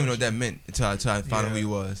 Yeah, I didn't even know what that meant until I found out who Yeah. you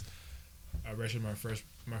was. I redshirted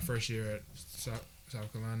my first year at South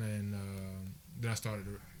Carolina, and then I started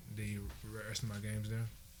the rest of my games there.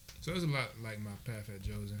 So it was a lot like my path at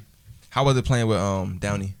Josen. How was it playing with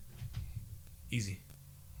Downey? Easy.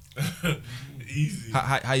 Easy.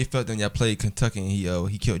 How you felt when y'all played Kentucky and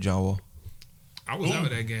he killed John Wall? I was Ooh. out of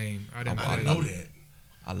that game. I didn't I play didn't know that.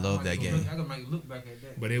 I love that game. I gotta make you look back at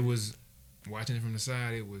that. But it was watching it from the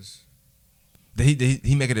side. It was Did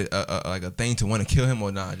he make it like a thing to want to kill him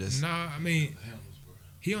or not? Just nah. I mean,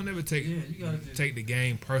 he don't never take Yeah, you gotta just- take the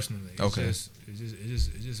game personally. It's Okay. It's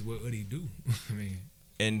just what he do. I mean,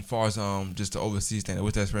 and as far as just the overseas thing,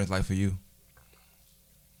 what's that experience like for you?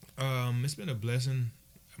 it's been a blessing.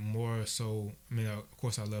 More so, I mean, of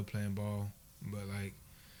course, I love playing ball, but like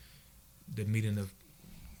the meeting of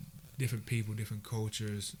different people, different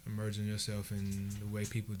cultures, immersing yourself in the way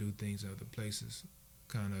people do things in other places,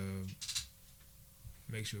 kind of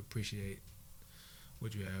makes you appreciate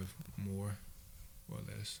what you have more or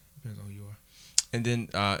less. Depends on who you are. And then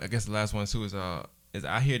I guess the last one too is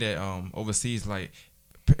I hear that overseas like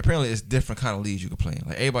apparently it's different kind of leagues you can play in.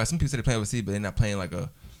 Like everybody, some people say they play overseas, but they're not playing like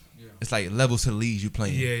it's like levels to the leagues you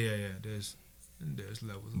playing. Yeah. There's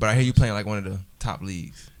levels. But I hear you playing like one of the top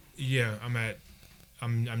leagues. Yeah, I'm at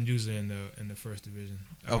I'm usually in the first division.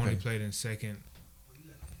 I Okay. only played in second,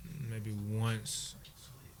 maybe once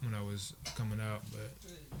when I was coming out, but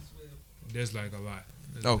there's like a lot.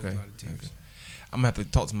 There's Okay. a lot of teams. Okay. I'm gonna have to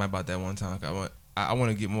talk to somebody about that one time. I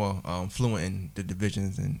want to get more fluent in the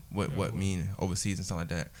divisions and what mean overseas and stuff like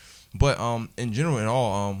that. But in general and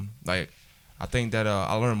all, like I think that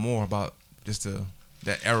I learned more about just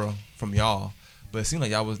that era from y'all. But it seemed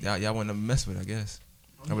like y'all wasn't to mess with it, I guess.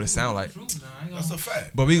 That's what it sound like. That's a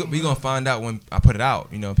fact. But we gonna find out when I put it out.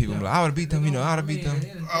 You know, people be like, I would have beat them. You know, I would have beat them.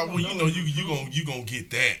 Well, you know, you gonna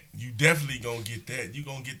get that. You definitely gonna get that. You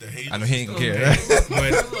gonna get the haters. I know he ain't gonna care.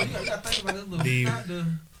 But You gotta think about this. Look,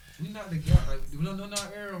 we not the guy. Like we don't know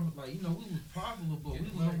our era. Like we was popular, but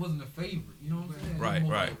we wasn't a favorite. You know what I'm saying? Right,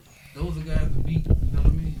 More right. like, those are guys to beat. You know what I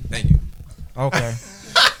mean? Thank you. Okay.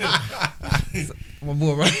 My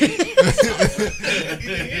boy, right?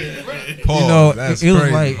 Paul, You know, that's it was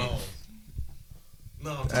crazy. like.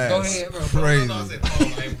 No, That's Go ahead, bro. crazy. No, I said Paul.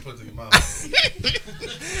 I ain't put it in your mouth.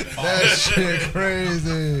 That shit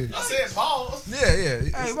crazy. I said Paul. Yeah.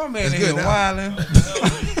 Hey, my man It's in good here now. wildin'.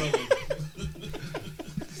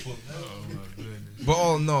 oh my goodness. But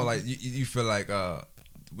all in all, like you feel like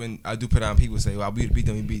when I do put on, people say, "Well, we beat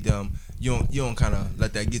them, we beat them." You don't kind of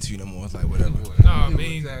let that get to you no more. It's like whatever. No, I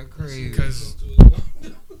mean, that crazy. because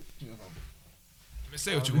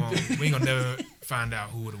say what you want, we ain't gonna never find out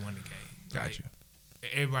who would have won the game. Got Like, you.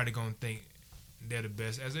 Everybody gonna think they're the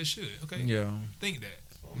best, as they should. Okay, Yeah. think that.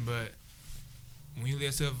 But when you lay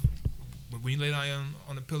yourself, when you lay down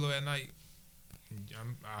on the pillow at night,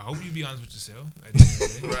 I hope you be honest with yourself. At the end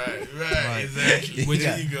of the day. Right, exactly. Which,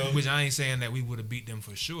 There you go. which I ain't saying that we would have beat them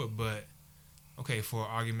for sure, but okay, for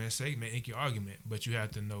argument's sake, make your argument, but you have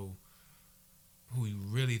to know who you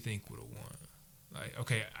really think would have won. Like,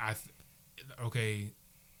 okay,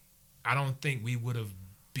 I don't think we would have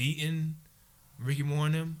beaten Ricky Moore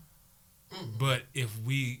and them, but if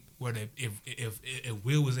we were to, if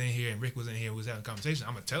Will was in here and Rick was in here, and we was having a conversation,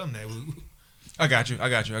 I'm gonna tell him that I got you. that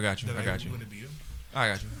like, we wouldn't have beat him. I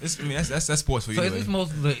got you. That's sports for you. So anyway. it's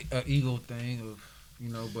mostly an ego thing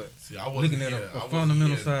of, but See, I wasn't looking at here. a I wasn't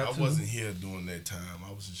fundamental here. side I too. wasn't here during that time.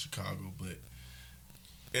 I was in Chicago, but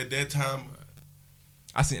at that time,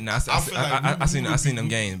 I seen them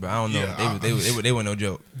games, but I don't know. Yeah, They were no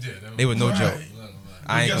joke. Yeah, They were no Right. joke.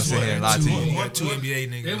 I ain't gonna Guess sit what? here and lie to You you. got two NBA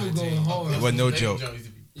niggas. They on were the going team. hard. It wasn't no joke.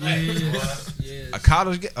 Yes. A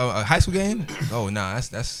college, a high school game? Oh nah,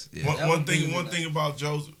 that's yeah. one thing about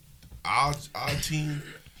Joe's, our team,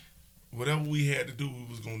 whatever we had to do, we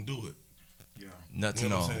was gonna do it. Nuts You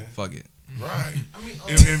and know all. what I'm saying? Fuck it. Right.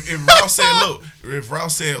 If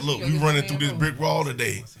Ralph said, look, we running through this brick wall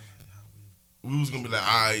today, we was gonna be like,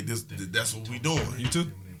 all right, that's what we doing. You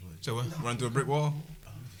too? So what? Run through a brick wall?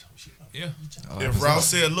 Yeah. If Ralph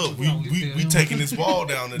said, look, we taking this wall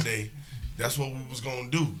down today, that's what we was gonna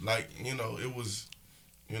do. Like, it was,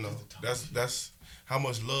 that's how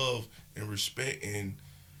much love and respect and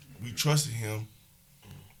we trusted him.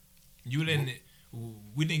 We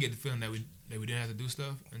didn't get the feeling that we didn't have to do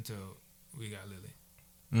stuff until we got Lily.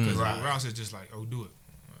 Because Right. Rouse is just like, oh, do it.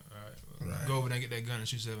 All right. Right. Go over there and get that gun and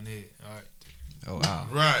shoot 7 in the head. All right. Oh wow.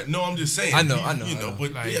 Right. No, I'm just saying. I know.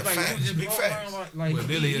 But Like- yeah, like, facts, big facts. Like Well,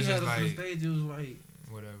 Lily he is had just us to the like- stage. It was like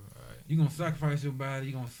Whatever. All right. you gonna sacrifice your body.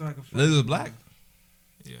 You gonna sacrifice. Lily was black?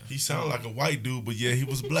 Yeah. He sounded like a white dude, but yeah, he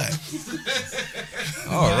was black.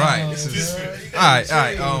 All right. This is all right.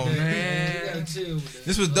 Man, Man. you gotta chill with that.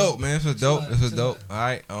 This was dope, man. This was dope. All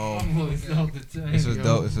right. I'm always off the chain, This was yo.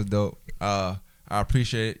 dope. This was dope. I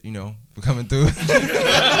appreciate it, for coming through.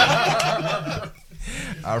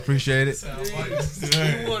 I appreciate it.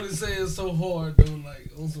 You want to say it so hard though, like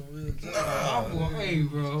on some real shit. I'm going, hey,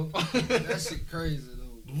 bro. That shit crazy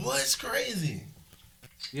though. What's crazy?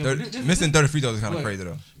 Yeah, but this- Missing 30 free throws is kind of Look. crazy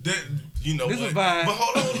though. That This what? is by- But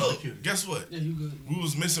hold on, look. Guess what? Yeah, you good. We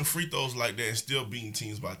was missing free throws like that and still beating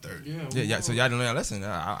teams by 30. Yeah. So y'all don't know. Listen,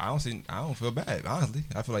 I don't feel bad. Honestly,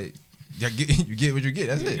 I feel like you get what you get.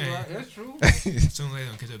 That's it. Right, that's true. Sooner or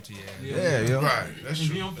later, catch up to you. Yeah, yo. Right. That's If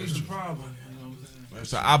you true. don't fix That's the true. problem, you know what I'm saying?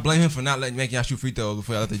 So I blame him for not making y'all shoot free throws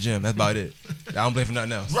before y'all left the gym. That's about it. I don't blame for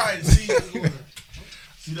nothing else. Right. See,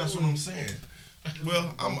 that's what I'm saying.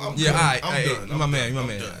 Well, I'm Yeah, done. all right. I'm Hey, done. you my man. You my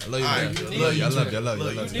man. done. I love you, All man. right. I love you. I love you. I love you. I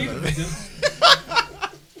love you.